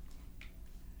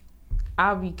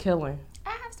I'll be killing.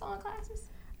 I have sewing classes.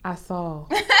 I saw.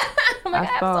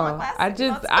 I saw.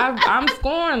 I'm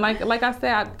scoring. Like I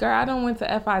said, girl, I done went to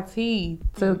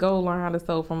FIT to go learn how to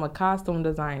sew from a costume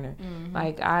designer.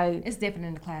 It's different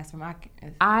in the classroom.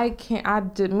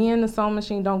 Me and the sewing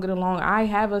machine don't get along. I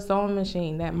have a sewing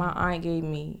machine that my aunt gave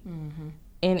me,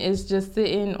 and it's just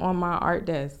sitting on my art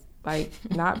desk. Like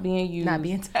not being used, not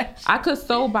being touched. I could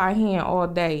sew by hand all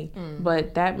day,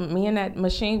 but me and that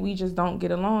machine, we just don't get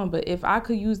along. But if I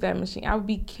could use that machine, I would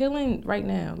be killing right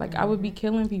now. Like I would be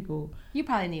killing people. You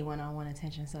probably need one-on-one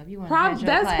attention. So if you want to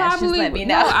that's class, probably just let me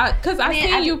know. Because I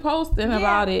seen you posting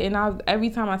about it, and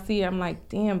every time I see it, I'm like,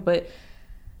 damn. But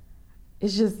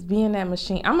it's just being that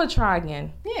machine. I'm gonna try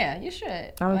again. Yeah, you should.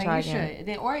 I'm gonna try again. Should.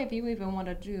 Then, or if you even want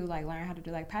to do like learn how to do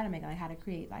like pattern making, like how to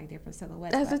create like different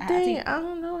silhouettes. That's the thing. I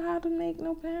don't know how to make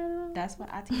no pattern. That's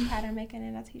what I teach pattern making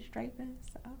and I teach draping.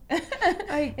 So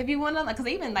like, if you want to, like, cause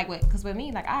even like with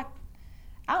me, like I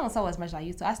don't sew as much as I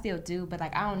used to. I still do, but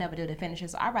like I don't never do the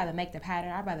finishes. So I'd rather make the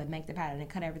pattern. And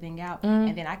cut everything out,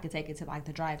 and then I could take it to like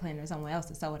the dry cleaner or someone else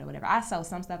to sew it or whatever. I sew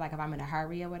some stuff like if I'm in a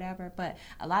hurry or whatever, but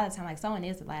a lot of the time like sewing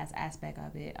is the last aspect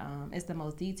of it. It's the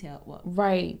most detailed. Well,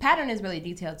 right. Pattern is really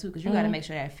detailed too because you got to make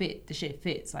sure that the shit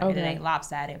fits. Like it ain't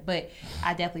lopsided. But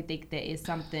I definitely think that it's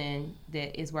something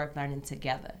that is worth learning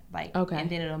together. Like and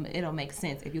then it'll make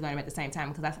sense if you learn them at the same time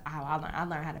because that's how I learned. I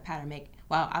learned how to pattern make.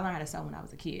 Well, I learned how to sew when I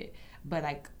was a kid. But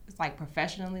like it's like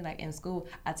professionally, like in school,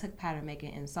 I took pattern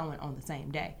making and sewing on the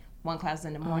same day. One class is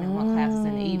in the morning, one class is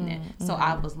in the evening. So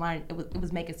I was learning. It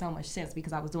was making so much sense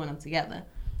because I was doing them together.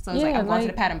 So it's like I'm going to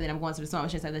the pattern, but then I'm going to the sewing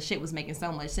machine. So the shit was making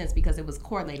so much sense because it was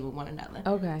correlated with one another.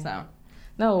 Okay. So.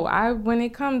 No, when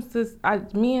it comes to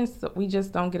we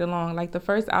just don't get along. Like the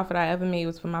first outfit I ever made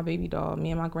was for my baby doll.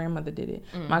 Me and my grandmother did it.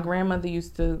 My grandmother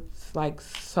used to like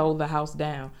sew the house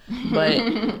down, but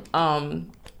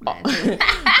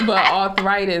but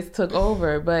arthritis took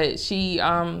over. But she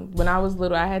when I was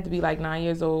little, I had to be like 9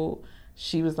 years old.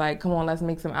 She was like, come on, let's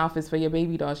make some outfits for your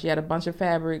baby doll. She had a bunch of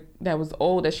fabric that was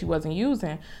old that she wasn't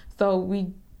using, so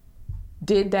we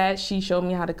did that. She showed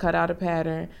me how to cut out a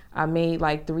pattern. I made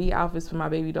like 3 outfits for my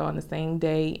baby doll on the same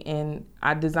day, and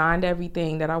I designed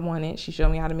everything that I wanted. She showed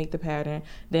me how to make the pattern.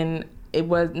 Then it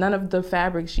was none of the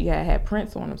fabrics she had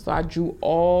prints on them, so I drew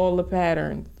all the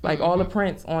patterns, like all the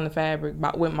prints on the fabric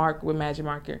with magic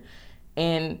marker,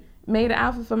 and made an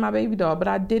outfit for my baby doll. But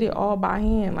I did it all by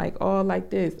hand, like all like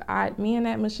this. Me and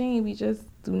that machine, we just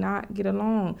do not get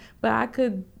along. But I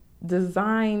could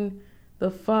design the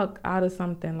fuck out of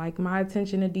something, like my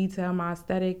attention to detail, my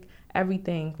aesthetic,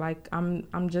 everything. Like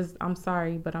I'm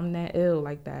sorry, but I'm that ill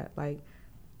like that. Like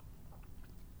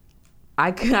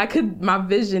I could my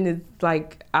vision is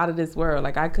like out of this world.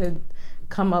 Like I could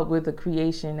come up with a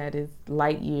creation that is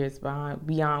light years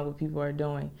beyond what people are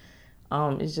doing.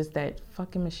 It's just that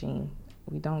fucking machine.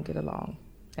 We don't get along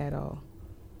at all.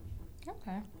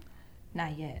 Okay.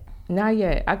 Not yet. Not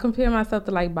yet. I compare myself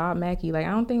to like Bob Mackie. Like I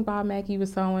don't think Bob Mackie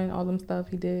was sewing all that stuff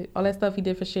he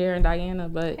did for Cher and Diana,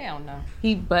 but hell no.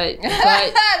 But no,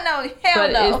 hell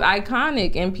no. It's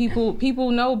iconic and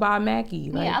people know Bob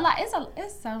Mackie. Like, yeah,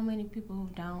 it's so many people who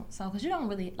don't. So because you don't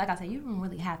really, like I said, you don't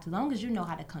really have to. As long as you know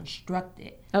how to construct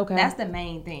it. Okay. That's the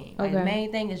main thing. Like the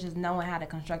main thing is just knowing how to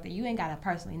construct it. You ain't gotta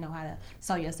personally know how to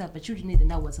sew yourself, but you just need to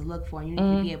know what to look for. And you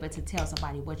need to be able to tell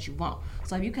somebody what you want.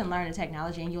 So if you can learn the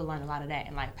technology, and you'll learn a lot of that.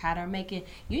 And like pattern making,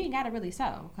 you ain't gotta really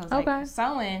sew because like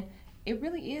sewing, it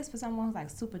really is for someone who's like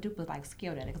super duper like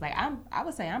skilled at it. Because like I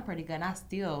would say I'm pretty good, and I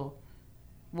still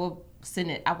will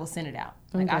send it. I will send it out.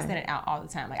 Like I send it out all the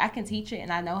time. Like I can teach it,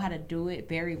 and I know how to do it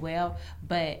very well.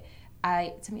 But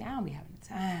I don't be having the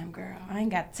time, girl. I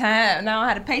ain't got time. I don't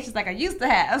have the patience like I used to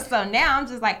have. So now I'm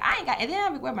just like I ain't got. And then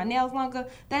I be wearing my nails longer.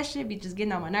 That shit be just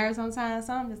getting on my nerves sometimes.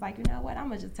 So I'm just like, you know what? I'm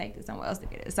gonna just take this somewhere else to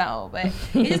get it sewn. But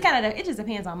it just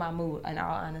depends on my mood. In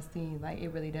all honesty, like it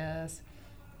really does.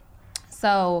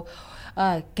 So,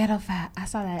 I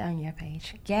saw that on your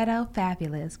page. Ghetto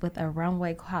Fabulous with a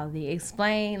runway quality.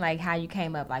 Explain like how you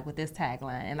came up like with this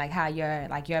tagline and like how your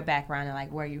background and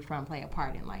like where you from play a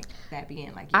part in like that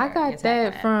being like. I got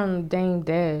that from Dame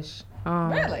Dash.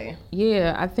 Really?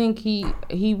 Yeah, I think he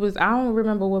was. I don't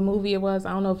remember what movie it was.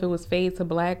 I don't know if it was Fade to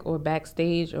Black or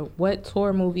Backstage or what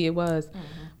tour movie it was,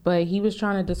 but he was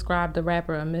trying to describe the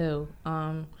rapper Emil.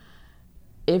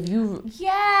 If you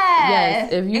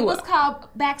it was called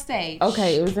Backstage.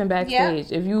 Okay, it was in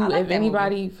Backstage. Yep. If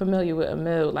anybody familiar with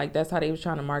Emil, like that's how they was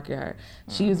trying to market her.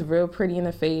 She was real pretty in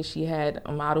the face. She had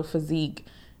a model physique,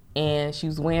 and she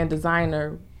was wearing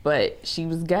designer, but she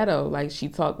was ghetto. Like she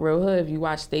talked real hood. If you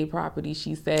watch State Property,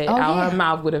 she said her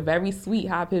mouth with a very sweet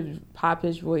high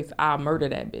pitched voice, "I'll murder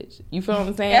that bitch." You feel what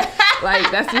I'm saying? Like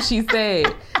that's what she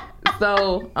said.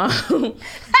 So that's I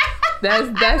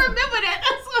remember that.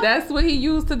 That's what he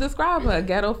used to describe her,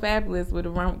 ghetto fabulous with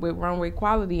runway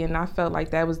quality, and I felt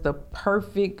like that was the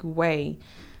perfect way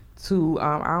to.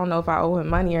 I don't know if I owe him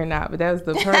money or not, but that was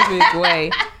the perfect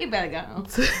way. You better go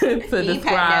to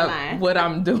describe what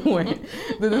I'm doing.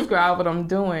 To describe what I'm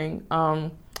doing.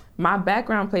 My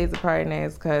background plays a part in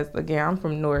this because again, I'm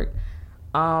from Newark,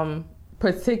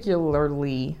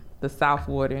 particularly the South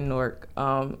Ward in Newark.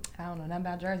 I don't know nothing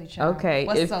about Jersey, child. Okay.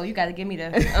 So you got to give me the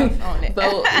on it.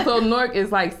 So Newark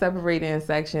is like separated in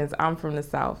sections. I'm from the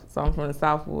South, so I'm from the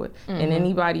South Ward. And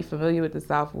anybody familiar with the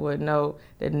South Ward know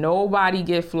that nobody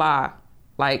get fly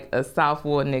like a South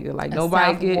Ward nigga. Like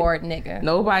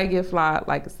nobody get fly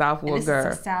like a South Ward girl.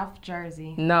 This is South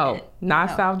Jersey. No,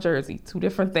 not South Jersey. Two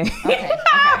different things. Okay.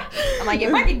 I'm like,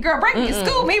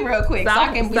 school me real quick so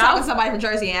I can be talking to somebody from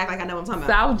Jersey and act like I know what I'm talking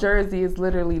about. South Jersey is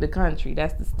literally the country.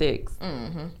 That's the sticks.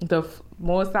 The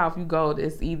more south you go,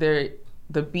 it's either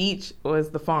the beach or it's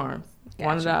the farms. Gotcha.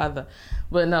 One or the other.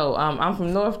 But no, I'm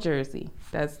from North Jersey.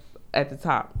 That's at the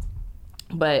top.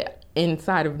 But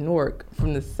inside of Newark,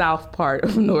 from the south part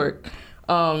of Newark.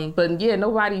 But yeah,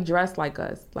 nobody dressed like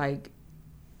us. Like,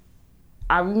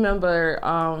 I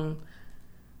remember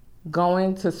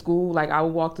going to school, like I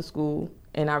would walk to school,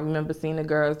 and I remember seeing the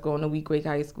girls going to Weequahic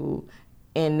High School,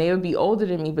 and they would be older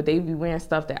than me, but they'd be wearing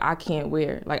stuff that I can't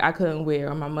wear. Like I couldn't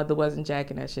wear, or my mother wasn't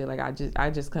jacking that shit. Like I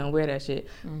just couldn't wear that shit.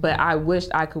 But I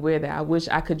wished I could wear that. I wish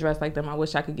I could dress like them. I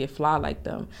wish I could get fly like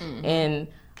them. And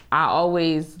I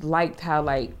always liked how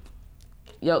like,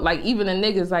 yo, like even the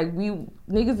niggas, like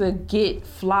niggas would get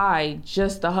fly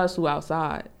just to hustle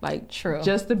outside. Like true.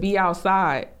 Just to be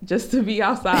outside.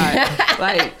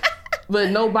 Like,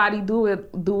 but nobody do it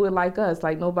like us.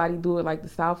 Like nobody do it like the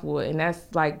South Ward, and that's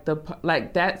like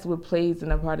that's what plays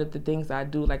in a part of the things I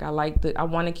do. Like I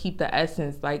want to keep the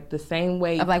essence, like the same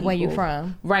way of like where you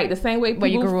from, right? The same way where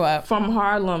you grew up from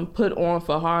Harlem put on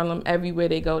for Harlem everywhere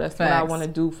they go. That's what I want to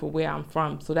do for where I'm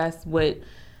from. So that's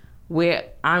where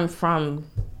I'm from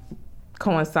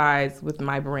coincides with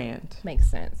my brand.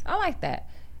 Makes sense. I like that.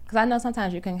 Because I know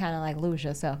sometimes you can kind of like lose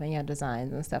yourself in your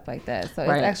designs and stuff like that. So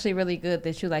it's actually really good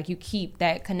that you keep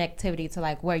that connectivity to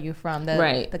like where you're from.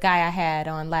 The guy I had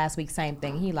on last week, same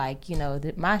thing. He like,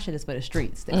 my shit is for the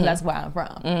streets. That's where I'm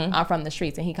from. I'm from the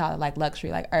streets, and he called it like luxury,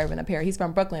 like urban apparel. He's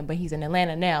from Brooklyn, but he's in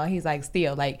Atlanta now. He's like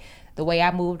still like the way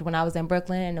I moved when I was in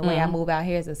Brooklyn and the way I move out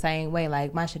here is the same way.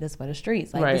 Like my shit is for the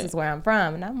streets. Like this is where I'm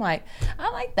from. And I'm like,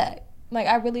 I like that. Like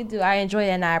I really do. I enjoy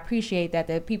it, and I appreciate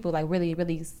that people like really,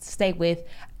 really stay with.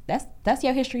 That's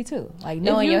your history too, like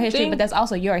knowing your history, but that's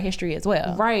also your history as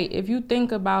well. Right. If you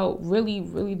think about really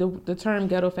the term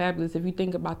ghetto fabulous, if you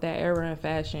think about that era in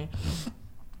fashion,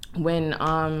 when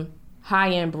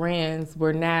high-end brands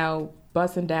were now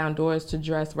busting down doors to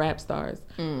dress rap stars,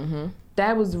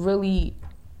 that was really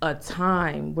a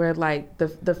time where like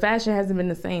the fashion hasn't been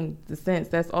the same since.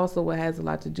 That's also what has a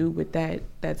lot to do with that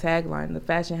tagline. The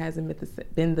fashion hasn't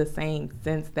been the same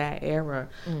since that era,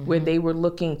 where they were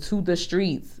looking to the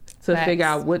streets to figure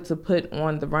out what to put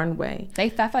on the runway. I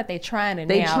feel like they're trying it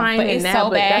now, but it's so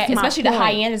bad. Especially the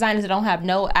high-end designers that don't have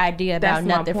no idea about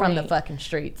nothing from the fucking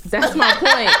streets. That's my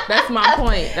point. That's my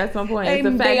point. It's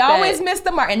the fact they always miss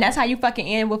the mark, and that's how you fucking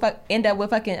end up with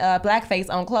fucking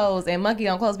blackface on clothes and monkey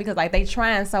on clothes, because like they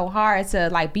trying so hard to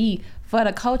like be for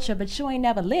the culture, but you ain't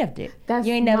never lived it.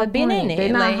 You ain't never been in it.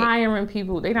 They're not hiring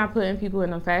people. They're not putting people in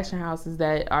the fashion houses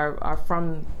that are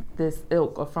from this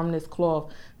ilk or from this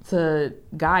cloth to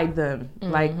guide them.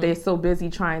 Like they're so busy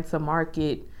trying to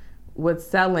market what's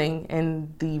selling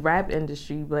in the rap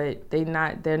industry, but they're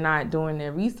not doing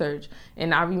their research.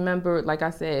 And I remember, like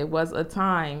I said, it was a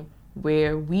time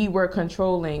where we were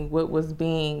controlling what was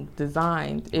being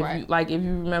designed. If you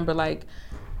remember, like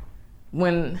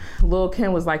when Lil'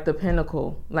 Kim was like the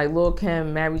pinnacle, like Lil'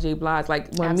 Kim, Mary J. Blige,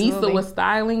 like when Absolutely. Misa was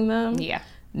styling them, Yeah.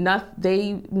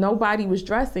 Nobody was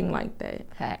dressing like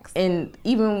that. Facts. And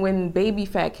even when Baby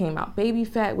Phat came out, Baby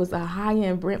Phat was a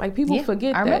high-end brand. Like people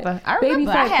forget I that. remember. Baby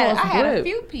Phat I cost had a grip.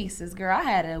 few pieces, girl. I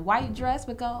had a white dress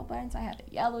with gold buttons. I had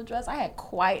a yellow dress. I had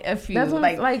quite a few. That's what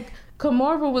like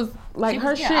Kamora was like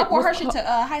her shit. I wore her shit to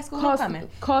high school homecoming.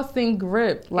 Costing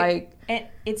grip. Like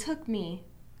it took me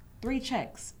 3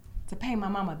 checks to pay my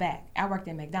mama back. I worked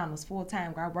at McDonald's full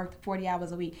time. I worked 40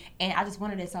 hours a week, and I just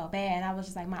wanted it so bad. And I was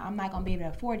just like, I'm not gonna be able to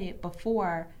afford it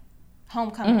before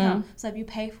homecoming come. So if you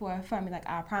pay for it for me, like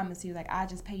I promise you, like I'll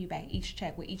just pay you back each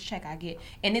check with each check I get.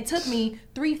 And it took me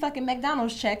 3 fucking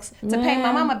McDonald's checks to pay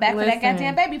my mama back for that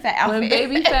goddamn Baby Phat outfit. When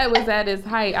Baby Phat was at its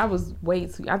height, I was way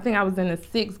too. I think I was in the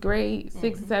 6th grade,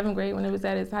 6th or 7th grade when it was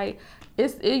at its height.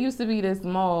 It used to be this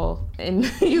mall, and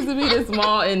it used to be this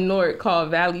mall in Newark called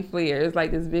Valley Fair. It's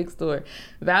like this big store.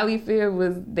 Valley Fair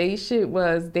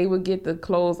they would get the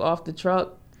clothes off the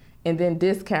truck and then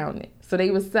discount it. So they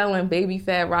was selling Baby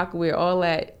Phat, Rocawear, all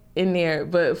that in there,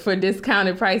 but for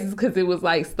discounted prices because it was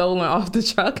like stolen off the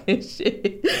truck and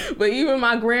shit. But even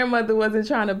my grandmother wasn't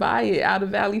trying to buy it out of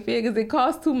Valley Fair because it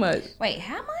cost too much. Wait,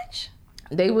 how much?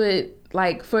 They would,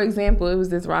 like, for example, it was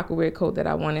this Rocawear coat that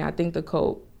I wanted. I think the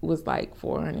coat was like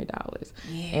 $400.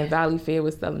 Yeah. And Valley Fair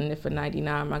was selling it for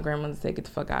 $99. My grandmother said, "Get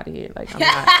the fuck out of here." Like,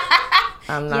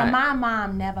 I'm not. Yeah, my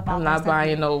mom never bought. I'm not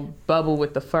buying no bubble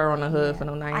with the fur on the hood for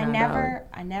no $99.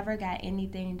 I never got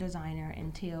anything designer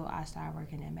until I started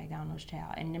working at McDonald's,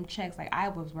 child. And them checks, like I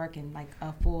was working like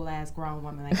a full ass grown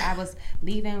woman. Like I was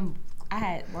leaving. I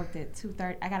had worked at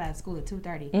 2:30. I got out of school at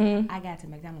 2:30. I got to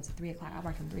McDonald's at 3 o'clock. I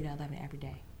worked from 3 to 11 every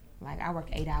day. Like I worked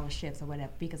 8-hour shifts or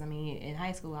whatever, because I mean in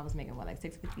high school I was making like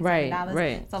 $6.50, $7.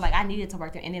 Right. So like I needed to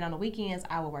work there, and then on the weekends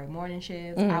I would work morning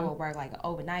shifts. I would work like an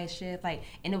overnight shift, like,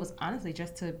 and it was honestly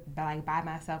just to like buy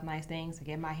myself nice things, to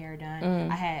get my hair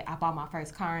done. I bought my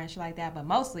first car and shit like that, but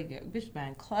mostly bitch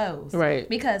buying clothes. Right.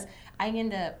 Because I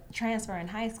ended up transferring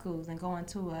high schools and going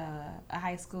to a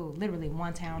high school literally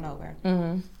one town over.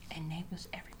 And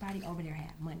everybody over there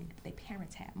had money. Their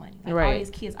parents had money. Like all these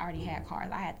kids already had cars.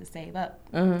 I had to save up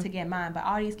to get mine. But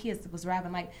all these kids was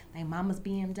driving like mama's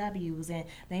BMWs and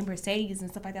they Mercedes and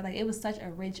stuff like that. Like it was such a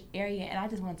rich area, and I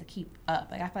just wanted to keep up.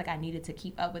 Like I feel like I needed to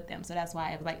keep up with them. So that's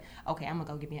why I was like, okay, I'm gonna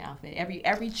go get me an outfit.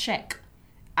 Every check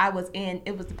I was in,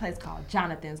 it was the place called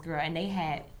Jonathan's, girl, and they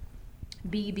had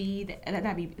BB,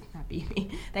 not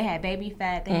BB. They had Baby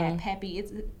Phat. They had Peppy.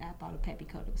 I bought a Peppy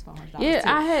coat. It was $400. Yeah, too.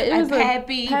 I had. It was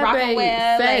Peppy, a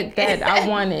Rocawear, set like, that I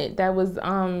wanted. That was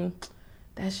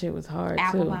that shit was hard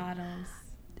apple too. bottoms.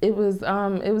 It was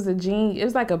a jean. It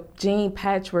was like a jean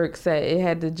patchwork set. It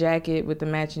had the jacket with the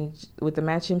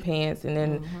matching pants, and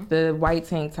then the white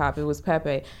tank top. It was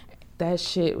Pepe. That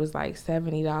shit was like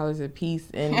 $70 a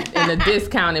piece in a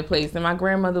discounted place, and my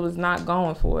grandmother was not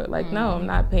going for it. Like, no, I'm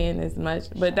not paying this much.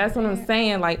 But that's what I'm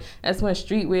saying. Like, that's when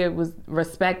streetwear was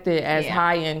respected as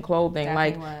high-end clothing.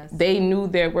 Definitely like, was. they knew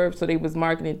their worth, so they was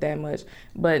marketing it that much.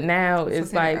 But now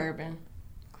it's like urban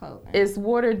clothing. It's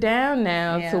watered down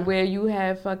now to where you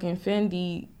have fucking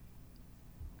Fendi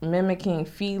mimicking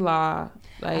Fila.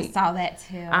 Like, I saw that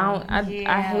too. I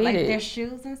hate like it. their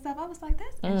shoes and stuff. I was like,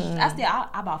 that's interesting.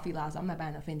 I bought Filas. I'm not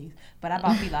buying no Fendi's, but I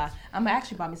bought Filas. I'm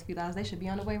actually bought me some Filas. They should be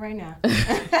on the way right now.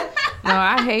 No,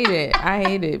 I hate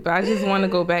it. But I just want to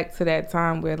go back to that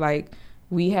time where like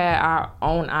we had our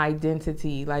own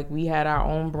identity. Like we had our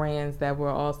own brands that were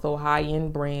also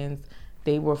high-end brands.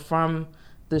 They were from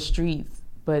the streets,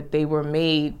 but they were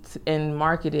made and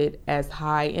marketed as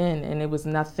high-end, and there was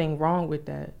nothing wrong with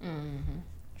that.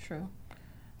 True.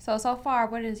 So far,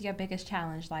 what is your biggest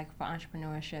challenge like for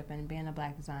entrepreneurship and being a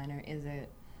Black designer? Is it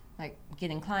like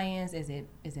getting clients? Is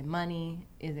it money?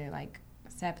 Is it like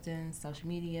acceptance, social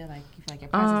media? Like you feel like your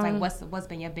presence? Like what's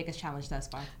been your biggest challenge thus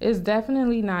far? It's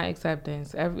definitely not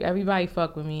acceptance. Everybody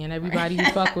fuck with me, and everybody who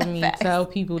fuck with me tell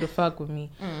people to fuck with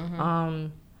me.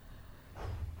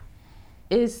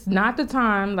 It's not the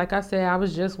time. Like I said, I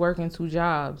was just working 2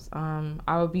 jobs.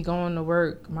 I would be going to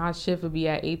work. My shift would be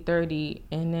at 8:30,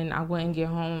 and then I wouldn't get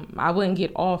home. I wouldn't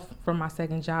get off from my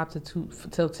second job till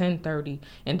 10:30.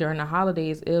 And during the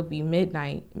holidays, it'll be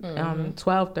midnight,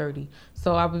 12:30.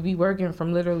 So I would be working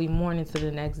from literally morning to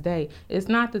the next day. It's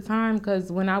not the time,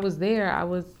 because when I was there, I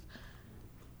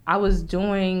was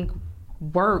doing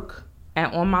work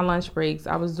on my lunch breaks.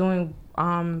 I was doing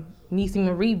Niecy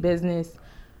Marie business.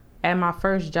 At my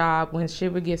first job, when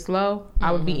shit would get slow,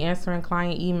 I would be answering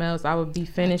client emails. I would be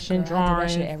finishing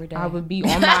drawings. Every day. I would be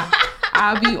on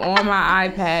my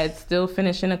iPad still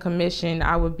finishing a commission.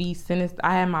 I would be sending.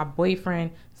 I had my boyfriend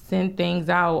send things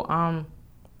out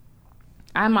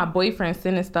I had my boyfriend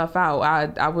sending stuff out.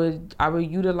 I would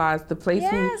utilize the place.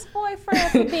 Yes,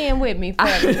 boyfriend for being with me for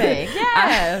everything.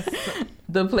 Yes.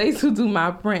 The place who do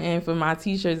my printing for my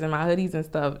t-shirts and my hoodies and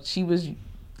stuff, she was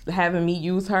having me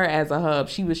use her as a hub.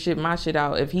 She would ship my shit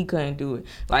out if he couldn't do it.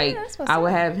 Like, I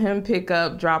would have him pick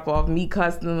up, drop off, meet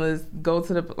customers, go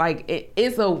to the, like,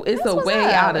 it's a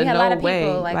way out of no way.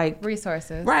 People, like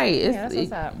resources. Right. That's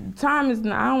what's up. Time is,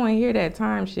 I don't want to hear that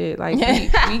time shit. Like,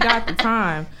 we got the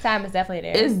time. Time is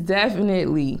definitely there. It's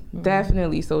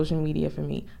definitely social media for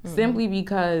me. Simply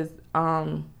because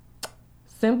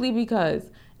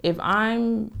if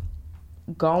I'm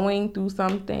going through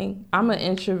something, I'm an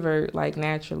introvert, like,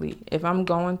 naturally. If I'm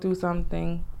going through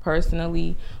something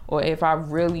personally, or if I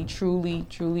really,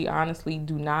 truly, honestly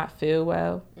do not feel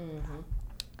well,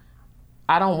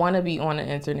 I don't want to be on the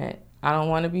internet. I don't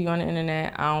want to be on the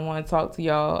internet. I don't want to talk to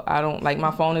y'all. I don't, like,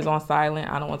 my phone is on silent.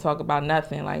 I don't want to talk about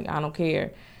nothing. Like, I don't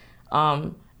care.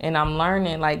 And I'm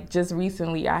learning, like, just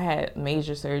recently I had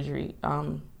major surgery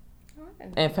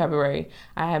in February.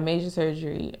 I had major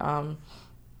surgery.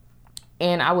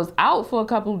 And I was out for a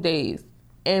couple of days.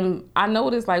 And I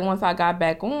noticed, like, once I got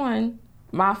back on,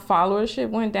 my followership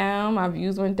went down, my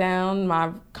views went down,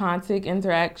 my contact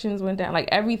interactions went down. Like,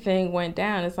 everything went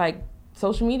down. It's like,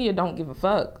 social media don't give a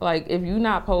fuck. Like, if you're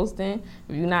not posting,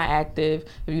 if you're not active,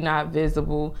 if you're not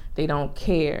visible, they don't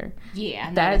care. Yeah,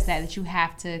 I noticed that you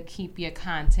have to keep your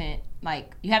content,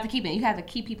 like, you have to keep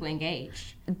people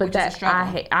engaged. But that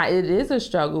it is a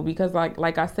struggle because,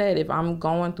 like I said, if I'm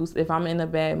in a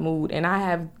bad mood, and I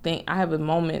have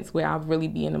moments where I really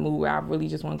be in a mood where I really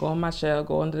just want to go in my shell,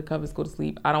 go under the covers, go to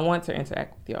sleep. I don't want to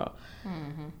interact with y'all.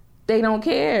 They don't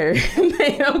care.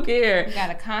 They don't care. You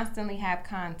gotta constantly have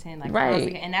content, like,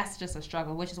 right, and that's just a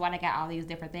struggle. Which is why they got all these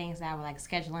different things now, like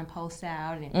scheduling posts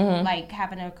out and like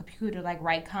having a computer like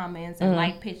write comments and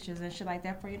like pictures and shit like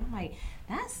that for you. And I'm like,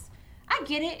 I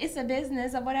get it. It's a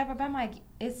business or whatever, but I'm like,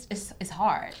 it's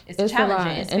hard. It's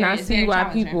challenging. I see why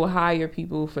people hire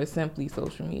people for simply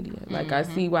social media. Like, I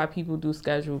see why people do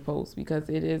scheduled posts because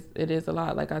it is a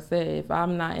lot. Like I said, if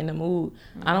I'm not in the mood,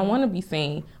 I don't want to be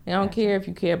seen. I don't care if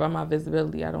you care about my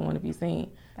visibility. I don't want to be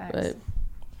seen. Facts. But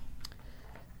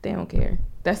they don't care.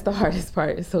 That's the hardest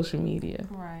part is social media.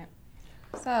 Right.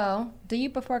 So, do you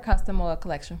prefer custom or a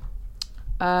collection?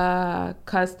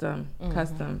 Custom.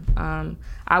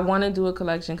 I want to do a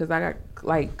collection because I got,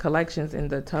 like, collections in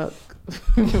the tuck.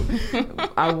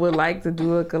 I would like to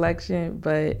do a collection,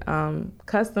 but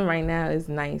custom right now is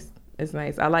nice. It's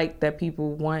nice. I like that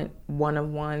people want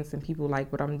one-of-ones and people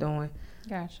like what I'm doing.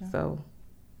 Gotcha. So.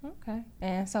 Okay.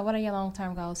 And so what are your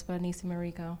long-term goals for Niecy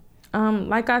Marie Co?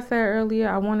 Like I said earlier,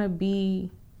 I want to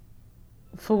be,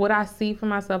 for what I see for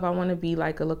myself, I want to be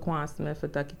like a Laquan Smith, a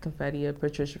Ducky Confetti, a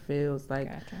Patricia Fields. Like,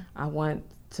 gotcha. I want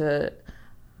to,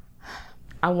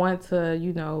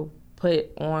 you know,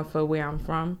 put on for where I'm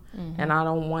from. And I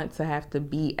don't want to have to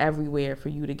be everywhere for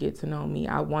you to get to know me.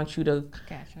 I want you to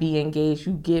be engaged.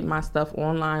 You get my stuff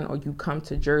online, or you come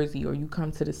to Jersey, or you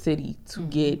come to the city to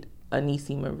get a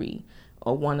Niecy Marie,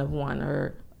 or one-of-one,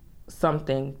 or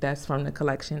something that's from the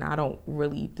collection. I don't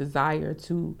really desire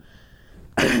to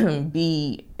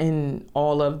be in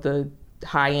all of the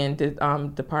high-end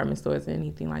department stores or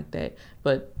anything like that.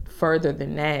 But further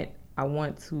than that, I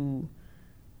want to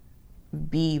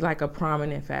be like a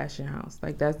prominent fashion house.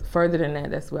 Like, that's further than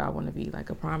that, that's where I want to be, like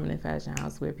a prominent fashion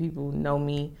house where people know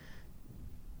me.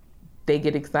 They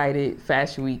get excited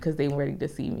Fashion Week because they're ready to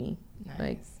see me. Nice.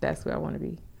 Like, that's where I want to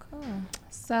be. Cool.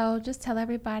 So just tell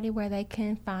everybody where they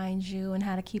can find you and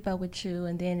how to keep up with you,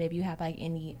 and then if you have like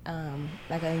any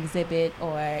like an exhibit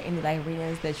or any like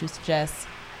readings that you suggest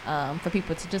for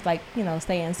people to just, like, you know,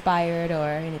 stay inspired or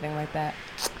anything like that.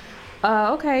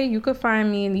 Okay, you could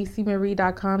find me at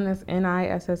NiecyMarie.com. That's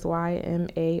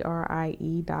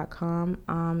NISSYMARIE.com.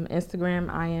 Instagram,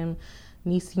 I am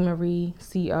Niecy Marie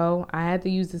CO. I had to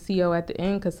use the CO at the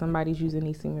end because somebody's using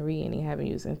Niecy Marie and they haven't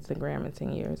used Instagram in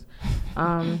 10 years.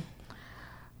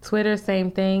 Twitter,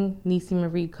 same thing, Niecy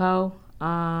Marie Co.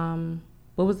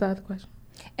 What was the other question?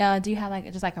 Do you have like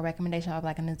just like a recommendation of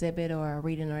like an exhibit or a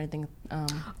reading or anything? To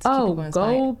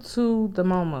go to the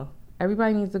MoMA.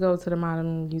 Everybody needs to go to the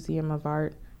Modern Museum of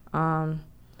Art.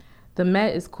 The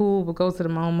Met is cool, but go to the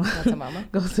MoMA. Go to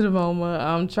MoMA. Go to the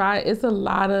MoMA. It's a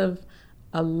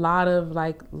lot of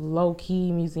like low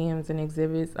key museums and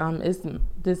exhibits. It's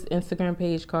this Instagram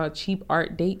page called Cheap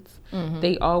Art Dates.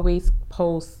 They always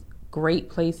post great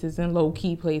places and low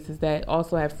key places that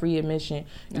also have free admission.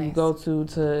 You can go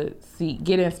to see,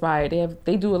 get inspired.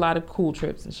 They do a lot of cool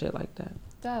trips and shit like that.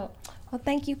 Dope. Well,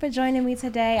 thank you for joining me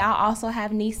today. I'll also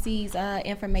have Nisi's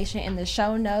information in the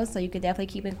show notes, so you could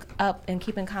definitely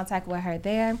keep in contact with her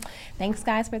there. Thanks,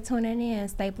 guys, for tuning in.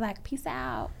 Stay black. Peace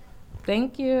out.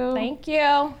 Thank you. Thank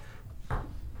you.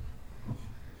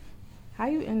 How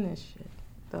you end this shit?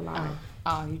 The live.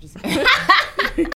 Oh, you just